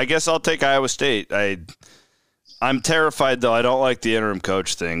 I guess I'll take Iowa State. I'm terrified, though. I don't like the interim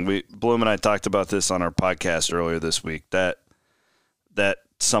coach thing. Bloom and I talked about this on our podcast earlier this week. That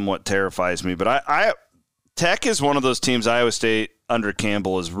somewhat terrifies me. But Tech is one of those teams Iowa State under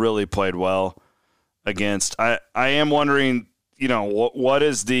Campbell has really played well against. I am wondering, what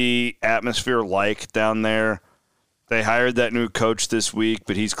is the atmosphere like down there? They hired that new coach this week,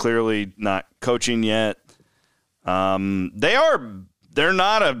 but he's clearly not coaching yet. They're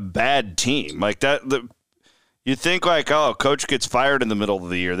not a bad team. Like that. You think like, oh, coach gets fired in the middle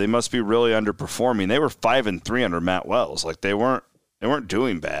of the year. They must be really underperforming. They were 5-3 under Matt Wells. Like they weren't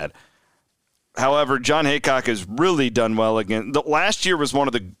doing bad. However, John Haycock has really done well again. Last year was one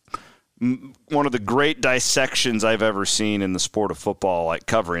of the great dissections I've ever seen in the sport of football, like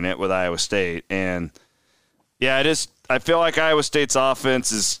covering it with Iowa State. And yeah, I feel like Iowa State's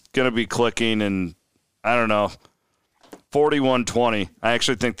offense is going to be clicking, and I don't know. 41-20. I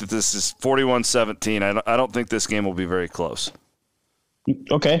actually think that this is 41-17. I don't think this game will be very close.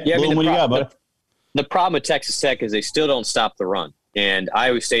 Okay. Yeah, what do you got, buddy? The problem with Texas Tech is they still don't stop the run. And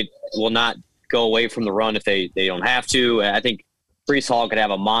Iowa State will not go away from the run if they don't have to. I think Breece Hall could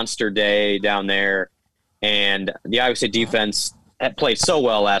have a monster day down there. And the Iowa State defense played so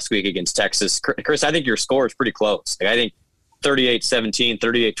well last week against Texas. Chris, I think your score is pretty close. Like, I think 38-17,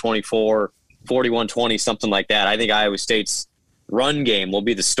 38-24. 41-20, something like that. I think Iowa State's run game will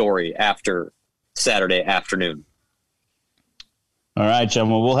be the story after Saturday afternoon. All right,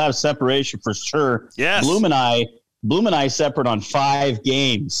 gentlemen. We'll have separation for sure. Yes. Bloom and I separate on 5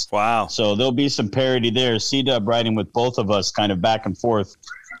 games. Wow. So there'll be some parity there. C-Dub riding with both of us kind of back and forth,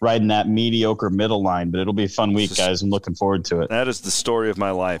 riding that mediocre middle line. But it'll be a fun week, guys. I'm looking forward to it. That is the story of my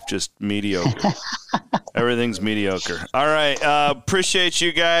life, just mediocre. Everything's mediocre. All right. Appreciate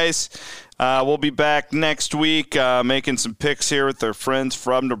you guys. We'll be back next week making some picks here with our friends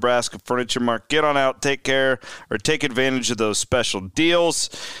from Nebraska Furniture Mart. Get on out, take care, or take advantage of those special deals.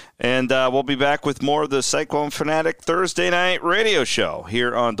 And we'll be back with more of the Cyclone Fanatic Thursday night radio show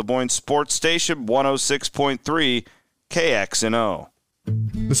here on Des Moines Sports Station 106.3 KXNO.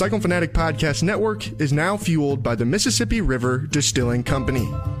 The Cyclone Fanatic Podcast Network is now fueled by the Mississippi River Distilling Company.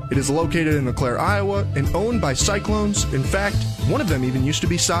 It is located in Eau Claire, Iowa, and owned by Cyclones. In fact, one of them even used to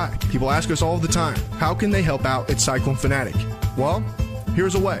be Cy. People ask us all the time, how can they help out at Cyclone Fanatic? Well,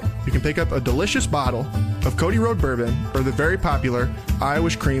 here's a way. You can pick up a delicious bottle of Cody Road Bourbon or the very popular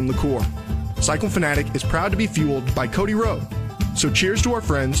Irish Cream Liqueur. Cyclone Fanatic is proud to be fueled by Cody Road. So cheers to our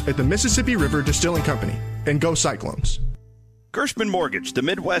friends at the Mississippi River Distilling Company, and go Cyclones. Gershman Mortgage, the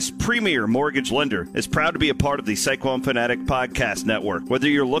Midwest's premier mortgage lender, is proud to be a part of the Cyclone Fanatic Podcast Network. Whether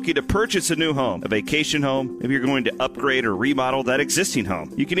you're looking to purchase a new home, a vacation home, maybe you're going to upgrade or remodel that existing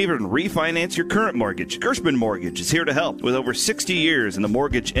home, you can even refinance your current mortgage. Gershman Mortgage is here to help. With over 60 years in the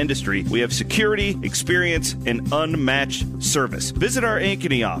mortgage industry, we have security, experience, and unmatched service. Visit our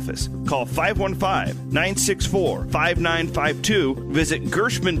Ankeny office. Call 515-964-5952. Visit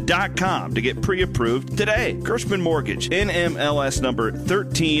Gershman.com to get pre-approved today. Gershman Mortgage, NMLS number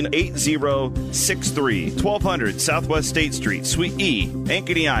 138063, 1200 Southwest State Street, Suite E,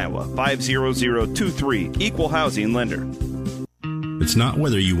 Ankeny, Iowa, 50023, Equal Housing Lender. It's not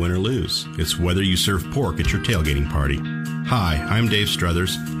whether you win or lose. It's whether you serve pork at your tailgating party. Hi, I'm Dave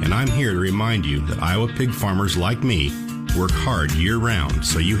Struthers, and I'm here to remind you that Iowa pig farmers like me work hard year-round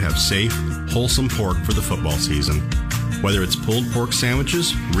so you have safe, wholesome pork for the football season. Whether it's pulled pork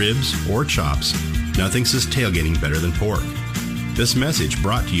sandwiches, ribs, or chops, nothing says tailgating better than pork. This message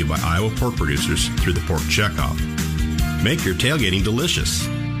brought to you by Iowa pork producers through the Pork Checkoff. Make your tailgating delicious.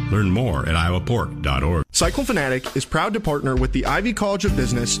 Learn more at iowapork.org. Cyclone Fanatic is proud to partner with the Ivy College of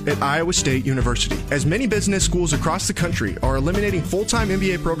Business at Iowa State University. As many business schools across the country are eliminating full-time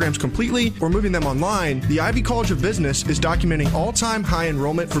MBA programs completely or moving them online, the Ivy College of Business is documenting all-time high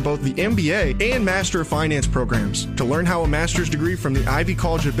enrollment for both the MBA and Master of Finance programs. To learn how a master's degree from the Ivy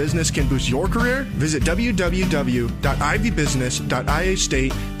College of Business can boost your career, visit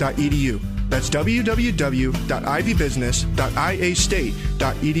www.ivybusiness.iastate.edu. That's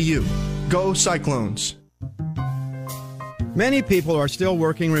www.ivybusiness.iastate.edu. Go Cyclones. Many people are still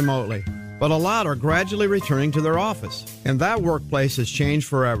working remotely, but a lot are gradually returning to their office, and that workplace has changed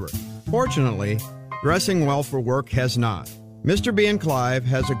forever. Fortunately, dressing well for work has not. Mr. B & Clive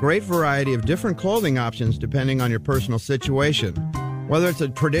has a great variety of different clothing options depending on your personal situation. Whether it's a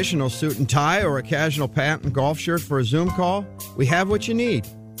traditional suit and tie or a casual pant and golf shirt for a Zoom call, we have what you need.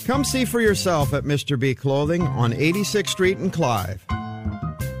 Come see for yourself at Mr. B Clothing on 86th Street in Clive.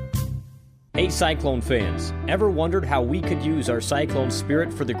 Hey Cyclone fans, ever wondered how we could use our Cyclone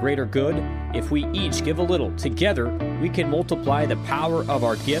spirit for the greater good? If we each give a little, together, we can multiply the power of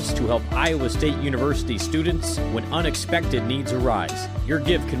our gifts to help Iowa State University students when unexpected needs arise. Your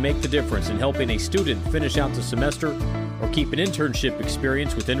gift can make the difference in helping a student finish out the semester or keep an internship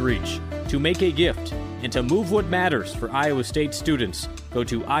experience within reach. To make a gift and to move what matters for Iowa State students, go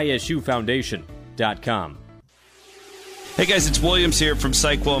to isufoundation.com. Hey guys, it's Williams here from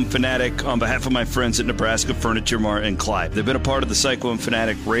Cyclone Fanatic on behalf of my friends at Nebraska Furniture Mart and Clive. They've been a part of the Cyclone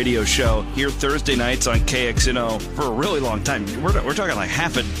Fanatic radio show here Thursday nights on KXNO for a really long time. We're talking like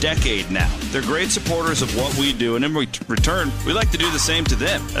half a decade now. They're great supporters of what we do, and in return, we like to do the same to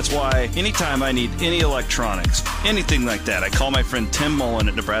them. That's why anytime I need any electronics, anything like that, I call my friend Tim Mullen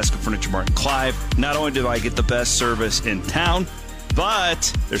at Nebraska Furniture Mart and Clive. Not only do I get the best service in town,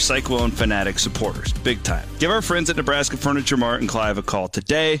 but they're Cyclone Fanatic supporters, big time. Give our friends at Nebraska Furniture Mart and Clive a call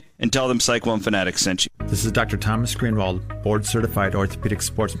today and tell them Cyclone Fanatic sent you. This is Dr. Thomas Greenwald, board-certified orthopedic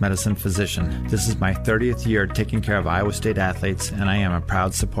sports medicine physician. This is my 30th year taking care of Iowa State athletes, and I am a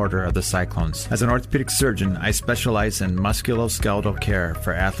proud supporter of the Cyclones. As an orthopedic surgeon, I specialize in musculoskeletal care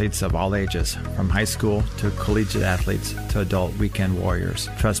for athletes of all ages, from high school to collegiate athletes to adult weekend warriors.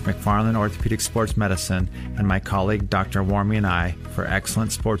 Trust McFarland Orthopedic Sports Medicine and my colleague Dr. Warmy and I for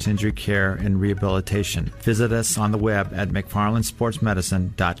excellent sports injury care and rehabilitation. Visit us on the web at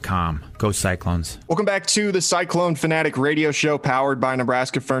McFarlandSportsMedicine.com. Go Cyclones. Welcome back to the Cyclone Fanatic radio show powered by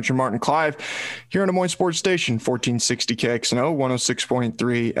Nebraska Furniture Mart and Clive here on Des Moines Sports Station, 1460 KXNO,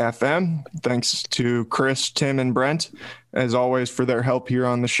 106.3 FM. Thanks to Chris, Tim, and Brent, as always, for their help here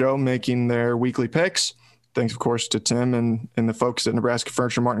on the show, making their weekly picks. Thanks, of course, to Tim and the folks at Nebraska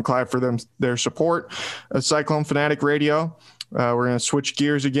Furniture Mart and Clive for their support of Cyclone Fanatic Radio. We're going to switch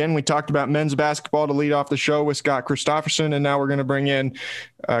gears again. We talked about men's basketball to lead off the show with Scott Christopherson, and now we're going to bring in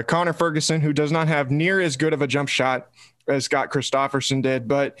Connor Ferguson, who does not have near as good of a jump shot as Scott Christopherson did,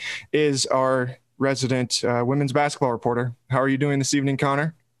 but is our resident women's basketball reporter. How are you doing this evening,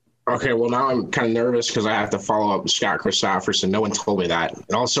 Connor? Okay, well, now I'm kind of nervous because I have to follow up with Scott Christopherson. No one told me that.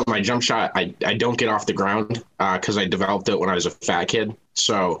 And also, my jump shot, I don't get off the ground because I developed it when I was a fat kid.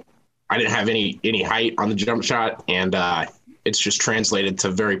 So I didn't have any height on the jump shot, and it's just translated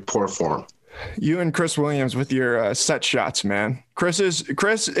to very poor form. You and Chris Williams with your set shots, man. Chris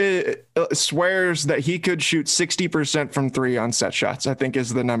swears that he could shoot 60% from three on set shots, I think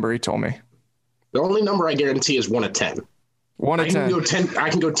is the number he told me. The only number I guarantee is 1 of 10. 1 of 10.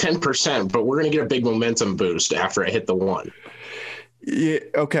 I can go 10%, but we're going to get a big momentum boost after I hit the one. Yeah,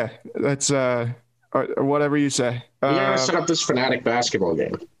 okay. That's whatever you say. We got to set up this Fanatic basketball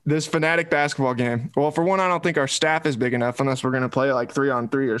game. Well, for one, I don't think our staff is big enough unless we're going to play like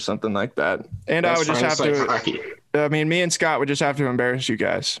 3-on-3 or something like that. And that's I would just have to, hockey. I mean, me and Scott would just have to embarrass you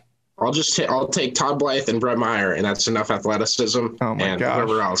guys. I'll take Todd Blythe and Brett Meyer, and that's enough athleticism. Oh my gosh.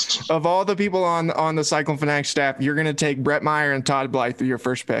 Whoever else. Of all the people on the Cyclone Fanatic staff, you're going to take Brett Meyer and Todd Blythe for your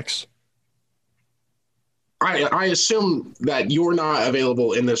first picks. I assume that you're not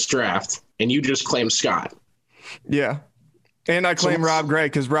available in this draft, and you just claim Scott. Yeah. And I claim Rob Gray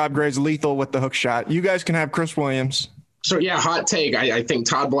because Rob Gray's lethal with the hook shot. You guys can have Chris Williams. So, yeah, hot take. I think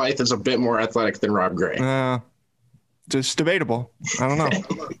Todd Blythe is a bit more athletic than Rob Gray. Just debatable. I don't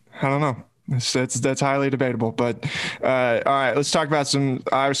know. That's highly debatable. But all right, let's talk about some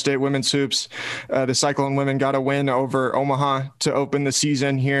Iowa State women's hoops. The Cyclone women got a win over Omaha to open the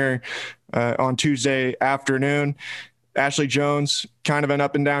season here on Tuesday afternoon. Ashley Jones, kind of an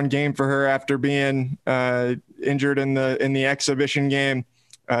up and down game for her after being injured in the exhibition game.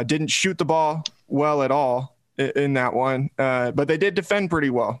 Didn't shoot the ball well at all in that one, but they did defend pretty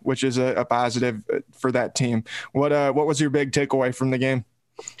well, which is a positive for that team. What was your big takeaway from the game?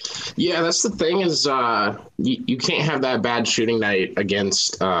 Yeah, that's the thing is you can't have that bad shooting night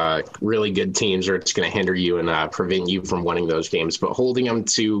against really good teams, or it's going to hinder you and prevent you from winning those games. But holding them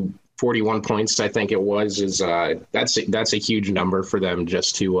to 41 points, I think it was, is that's a huge number for them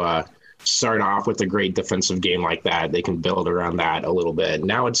just to start off with a great defensive game like that. They can build around that a little bit.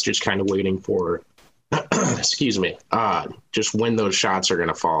 Now it's just kind of waiting for, just when those shots are going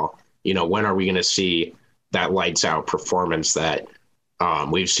to fall. You know, when are we going to see that lights out performance that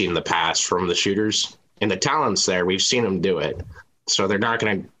we've seen in the past from the shooters? And the talent's there. We've seen them do it. So they're not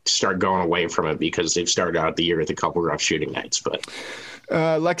going to start going away from it because they've started out the year with a couple rough shooting nights. But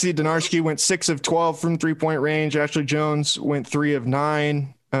Lexi Donarski went 6 of 12 from 3-point range. Ashley Jones went 3 of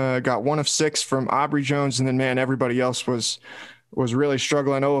 9, got 1 of 6 from Aubrey Jones. And then, man, everybody else was really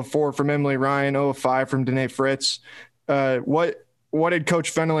struggling. 0 of 4 from Emily Ryan, 0 of 5 from Danae Fritz. What did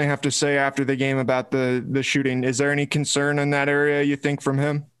Coach Fennelly have to say after the game about the shooting? Is there any concern in that area, you think, from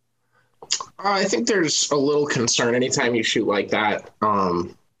him? I think there's a little concern anytime you shoot like that.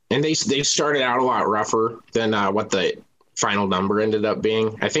 And they started out a lot rougher than what the final number ended up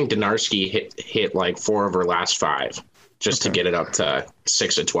being. I think Donarski hit like 4 of her last 5 just to get it up to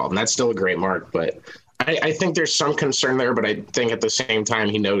 6 of 12. And that's still a great mark. But I think there's some concern there. But I think at the same time,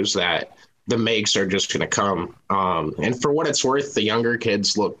 he knows that the makes are just going to come. And for what it's worth, the younger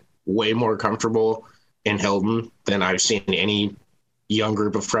kids look way more comfortable in Hilton than I've seen any young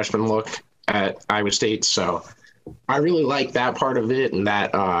group of freshmen look at Iowa State. So I really like that part of it and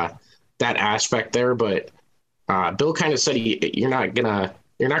that aspect there. But Bill kind of said you're not gonna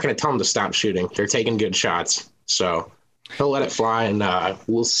tell them to stop shooting. They're taking good shots, so he'll let it fly, and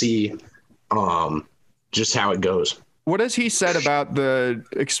we'll see just how it goes. What has he said about the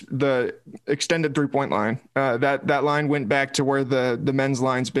extended 3-point line? That line went back to where the men's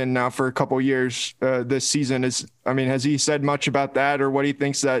line's been now for a couple years this season. Has he said much about that, or what he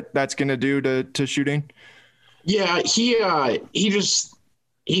thinks that's going to do to shooting? Yeah, he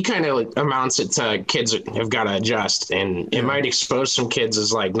kind of amounts it to kids have got to adjust, and it might expose some kids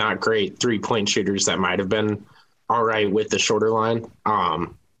as like not great 3-point shooters that might have been all right with the shorter line.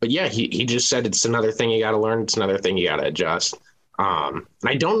 But yeah, he just said it's another thing you got to learn. It's another thing you got to adjust. And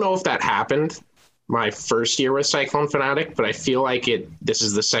I don't know if that happened my first year with Cyclone Fanatic, but I feel like this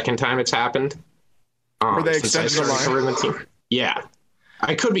is the second time it's happened. Where they extended the line? Yeah.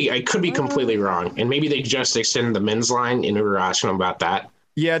 I could be completely wrong. And maybe they just extended the men's line and we were asking them about that.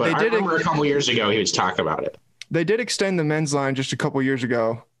 Yeah, but I remember a couple years ago he was talking about it. They did extend the men's line just a couple years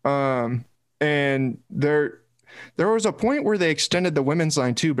ago. And there was a point where they extended the women's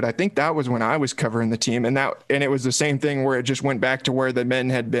line too, but I think that was when I was covering the team, and it was the same thing where it just went back to where the men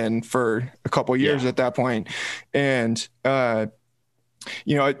had been for a couple of years at that point. And one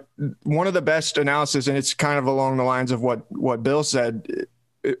of the best analysis, and it's kind of along the lines of what Bill said,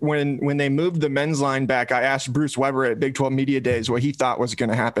 when they moved the men's line back, I asked Bruce Weber at Big 12 Media Days what he thought was going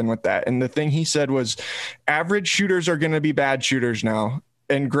to happen with that. And the thing he said was average shooters are going to be bad shooters now,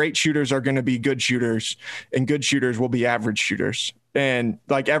 and great shooters are going to be good shooters, and good shooters will be average shooters. And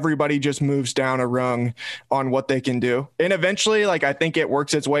like everybody just moves down a rung on what they can do. And eventually, like, I think it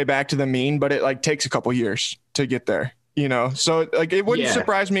works its way back to the mean, but it like takes a couple years to get there, So like, it wouldn't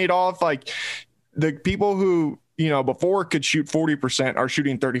surprise me at all if like the people who, before could shoot 40% are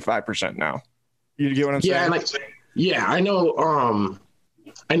shooting 35% now. You get what I'm saying? I know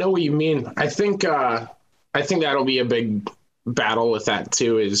what you mean. I think that'll be a big battle with that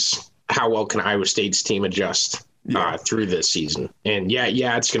too, is how well can Iowa State's team adjust through this season. And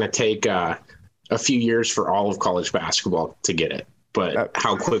it's going to take a few years for all of college basketball to get it, but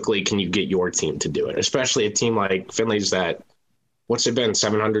how quickly can you get your team to do it, especially a team like Finley's that, what's it been,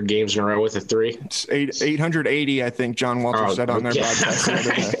 700 games in a row with a three? It's 880, I think John Walter said on their broadcast.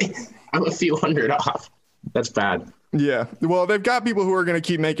 I'm a few hundred off. That's bad. Yeah. Well, they've got people who are going to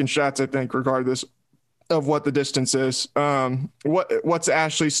keep making shots, I think, regardless of what the distance is. What's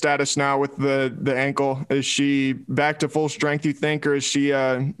Ashley's status now with the ankle? Is she back to full strength, you think, or is she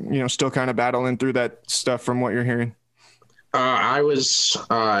still kind of battling through that stuff from what you're hearing? I was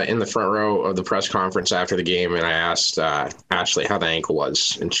in the front row of the press conference after the game, and I asked Ashley how the ankle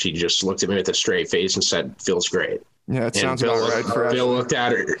was, and she just looked at me with a straight face and said, "Feels great." Yeah, it sounds about right for Ashley. Bill looked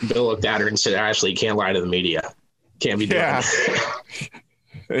at her and said, "Ashley, you can't lie to the media. Can't be doing that."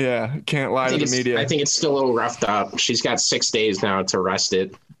 Yeah, can't lie to the media. I think it's still a little roughed up. She's got 6 days now to rest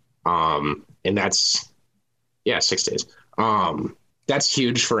it. And that's 6 days. That's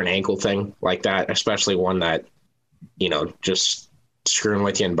huge for an ankle thing like that, especially one that, just screwing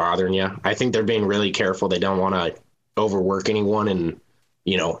with you and bothering you. I think they're being really careful. They don't want to overwork anyone. And,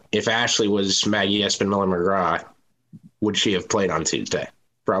 if Ashley was Maggie Espin-Miller McGraw, would she have played on Tuesday?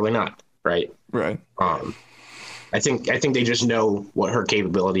 Probably not. Right. Right. I think they just know what her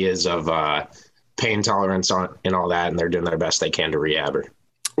capability is of pain tolerance and all that, and they're doing their best they can to rehab her.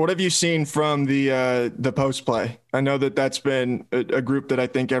 What have you seen from the post play? I know that's been a group that I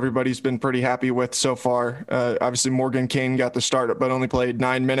think everybody's been pretty happy with so far. Obviously, Morgan Kane got the start, but only played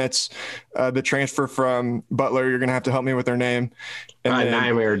 9 minutes. The transfer from Butler, you're going to have to help me with her name.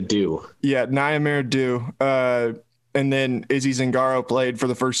 Nyamir Dew. Yeah, Nyamir Dew. And then Izzy Zingaro played for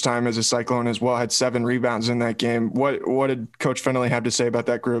the first time as a Cyclone as well, had 7 rebounds in that game. What did Coach Finley have to say about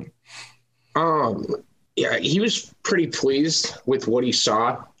that group? He was pretty pleased with what he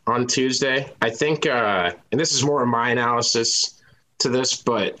saw on Tuesday. I think, and this is more of my analysis to this,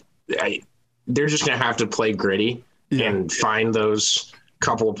 but they're just going to have to play gritty and find those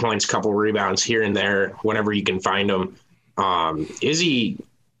couple of points, couple of rebounds here and there whenever you can find them. Izzy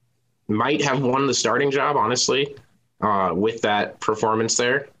might have won the starting job, honestly. With that performance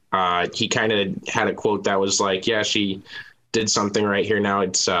there. He kind of had a quote that was like, she did something right here. Now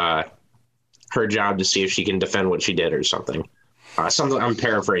it's her job to see if she can defend what she did or something. Something I'm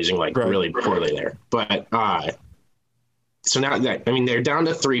paraphrasing really poorly there. But so now they're down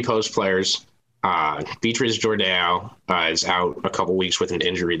to 3 post players. Beatrice Jordao is out a couple weeks with an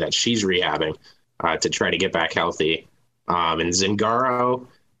injury that she's rehabbing to try to get back healthy. And Zingaro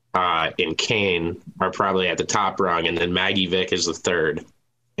and Kane are probably at the top rung, and then Maggie Vick is the third.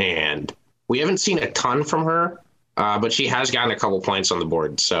 And we haven't seen a ton from her, but she has gotten a couple points on the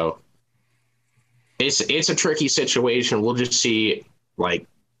board. So it's a tricky situation. We'll just see like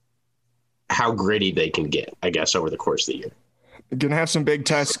how gritty they can get, I guess, over the course of the year. Going to have some big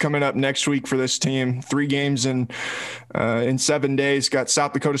tests coming up next week for this team. 3 games in 7 days. Got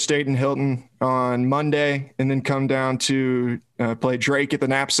South Dakota State and Hilton on Monday, and then come down to play Drake at the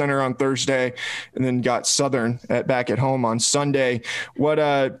Knapp Center on Thursday, and then got Southern back at home on Sunday. What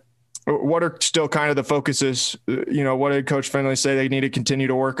are still kind of the focuses? What did Coach Finley say they need to continue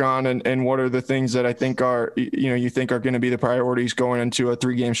to work on, and what are the things that I think are, you think are going to be the priorities going into a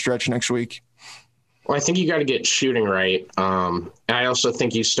 3-game stretch next week? Well, I think you got to get shooting right. And I also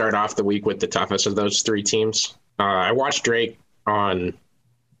think you start off the week with the toughest of those 3 teams. I watched Drake on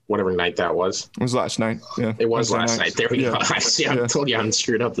whatever night that was. It was last night. Yeah, it was last night. There we go. I told you I'm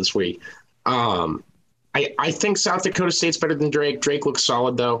screwed up this week. I think South Dakota State's better than Drake. Drake looks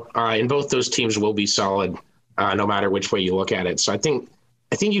solid, though. And both those teams will be solid no matter which way you look at it. So I think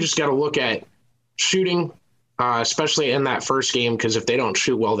you just got to look at shooting, especially in that first game, because if they don't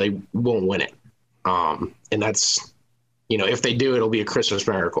shoot well, they won't win it. And that's, if they do, it'll be a Christmas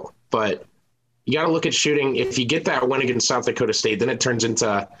miracle. But you got to look at shooting. If you get that win against South Dakota State, then it turns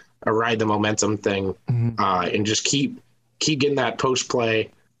into a ride the momentum thing, and just keep getting that post play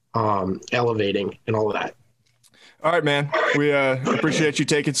elevating and all of that. All right, man. We appreciate you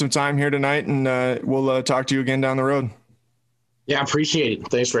taking some time here tonight, and we'll talk to you again down the road. Yeah, I appreciate it.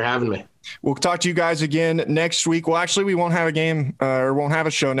 Thanks for having me. We'll talk to you guys again next week. Well, actually, we won't have a game or won't have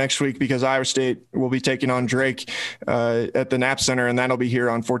a show next week because Iowa State will be taking on Drake at the Knapp Center, and that'll be here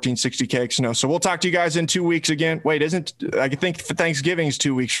on 1460 KXNO. So we'll talk to you guys in 2 weeks again. Wait, I think Thanksgiving is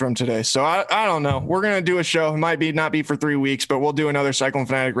 2 weeks from today. So I don't know. We're going to do a show. It might not be for 3 weeks, but we'll do another Cyclone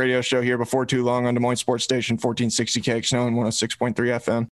Fanatic radio show here before too long on Des Moines Sports Station, 1460 KXNO and 106.3 FM.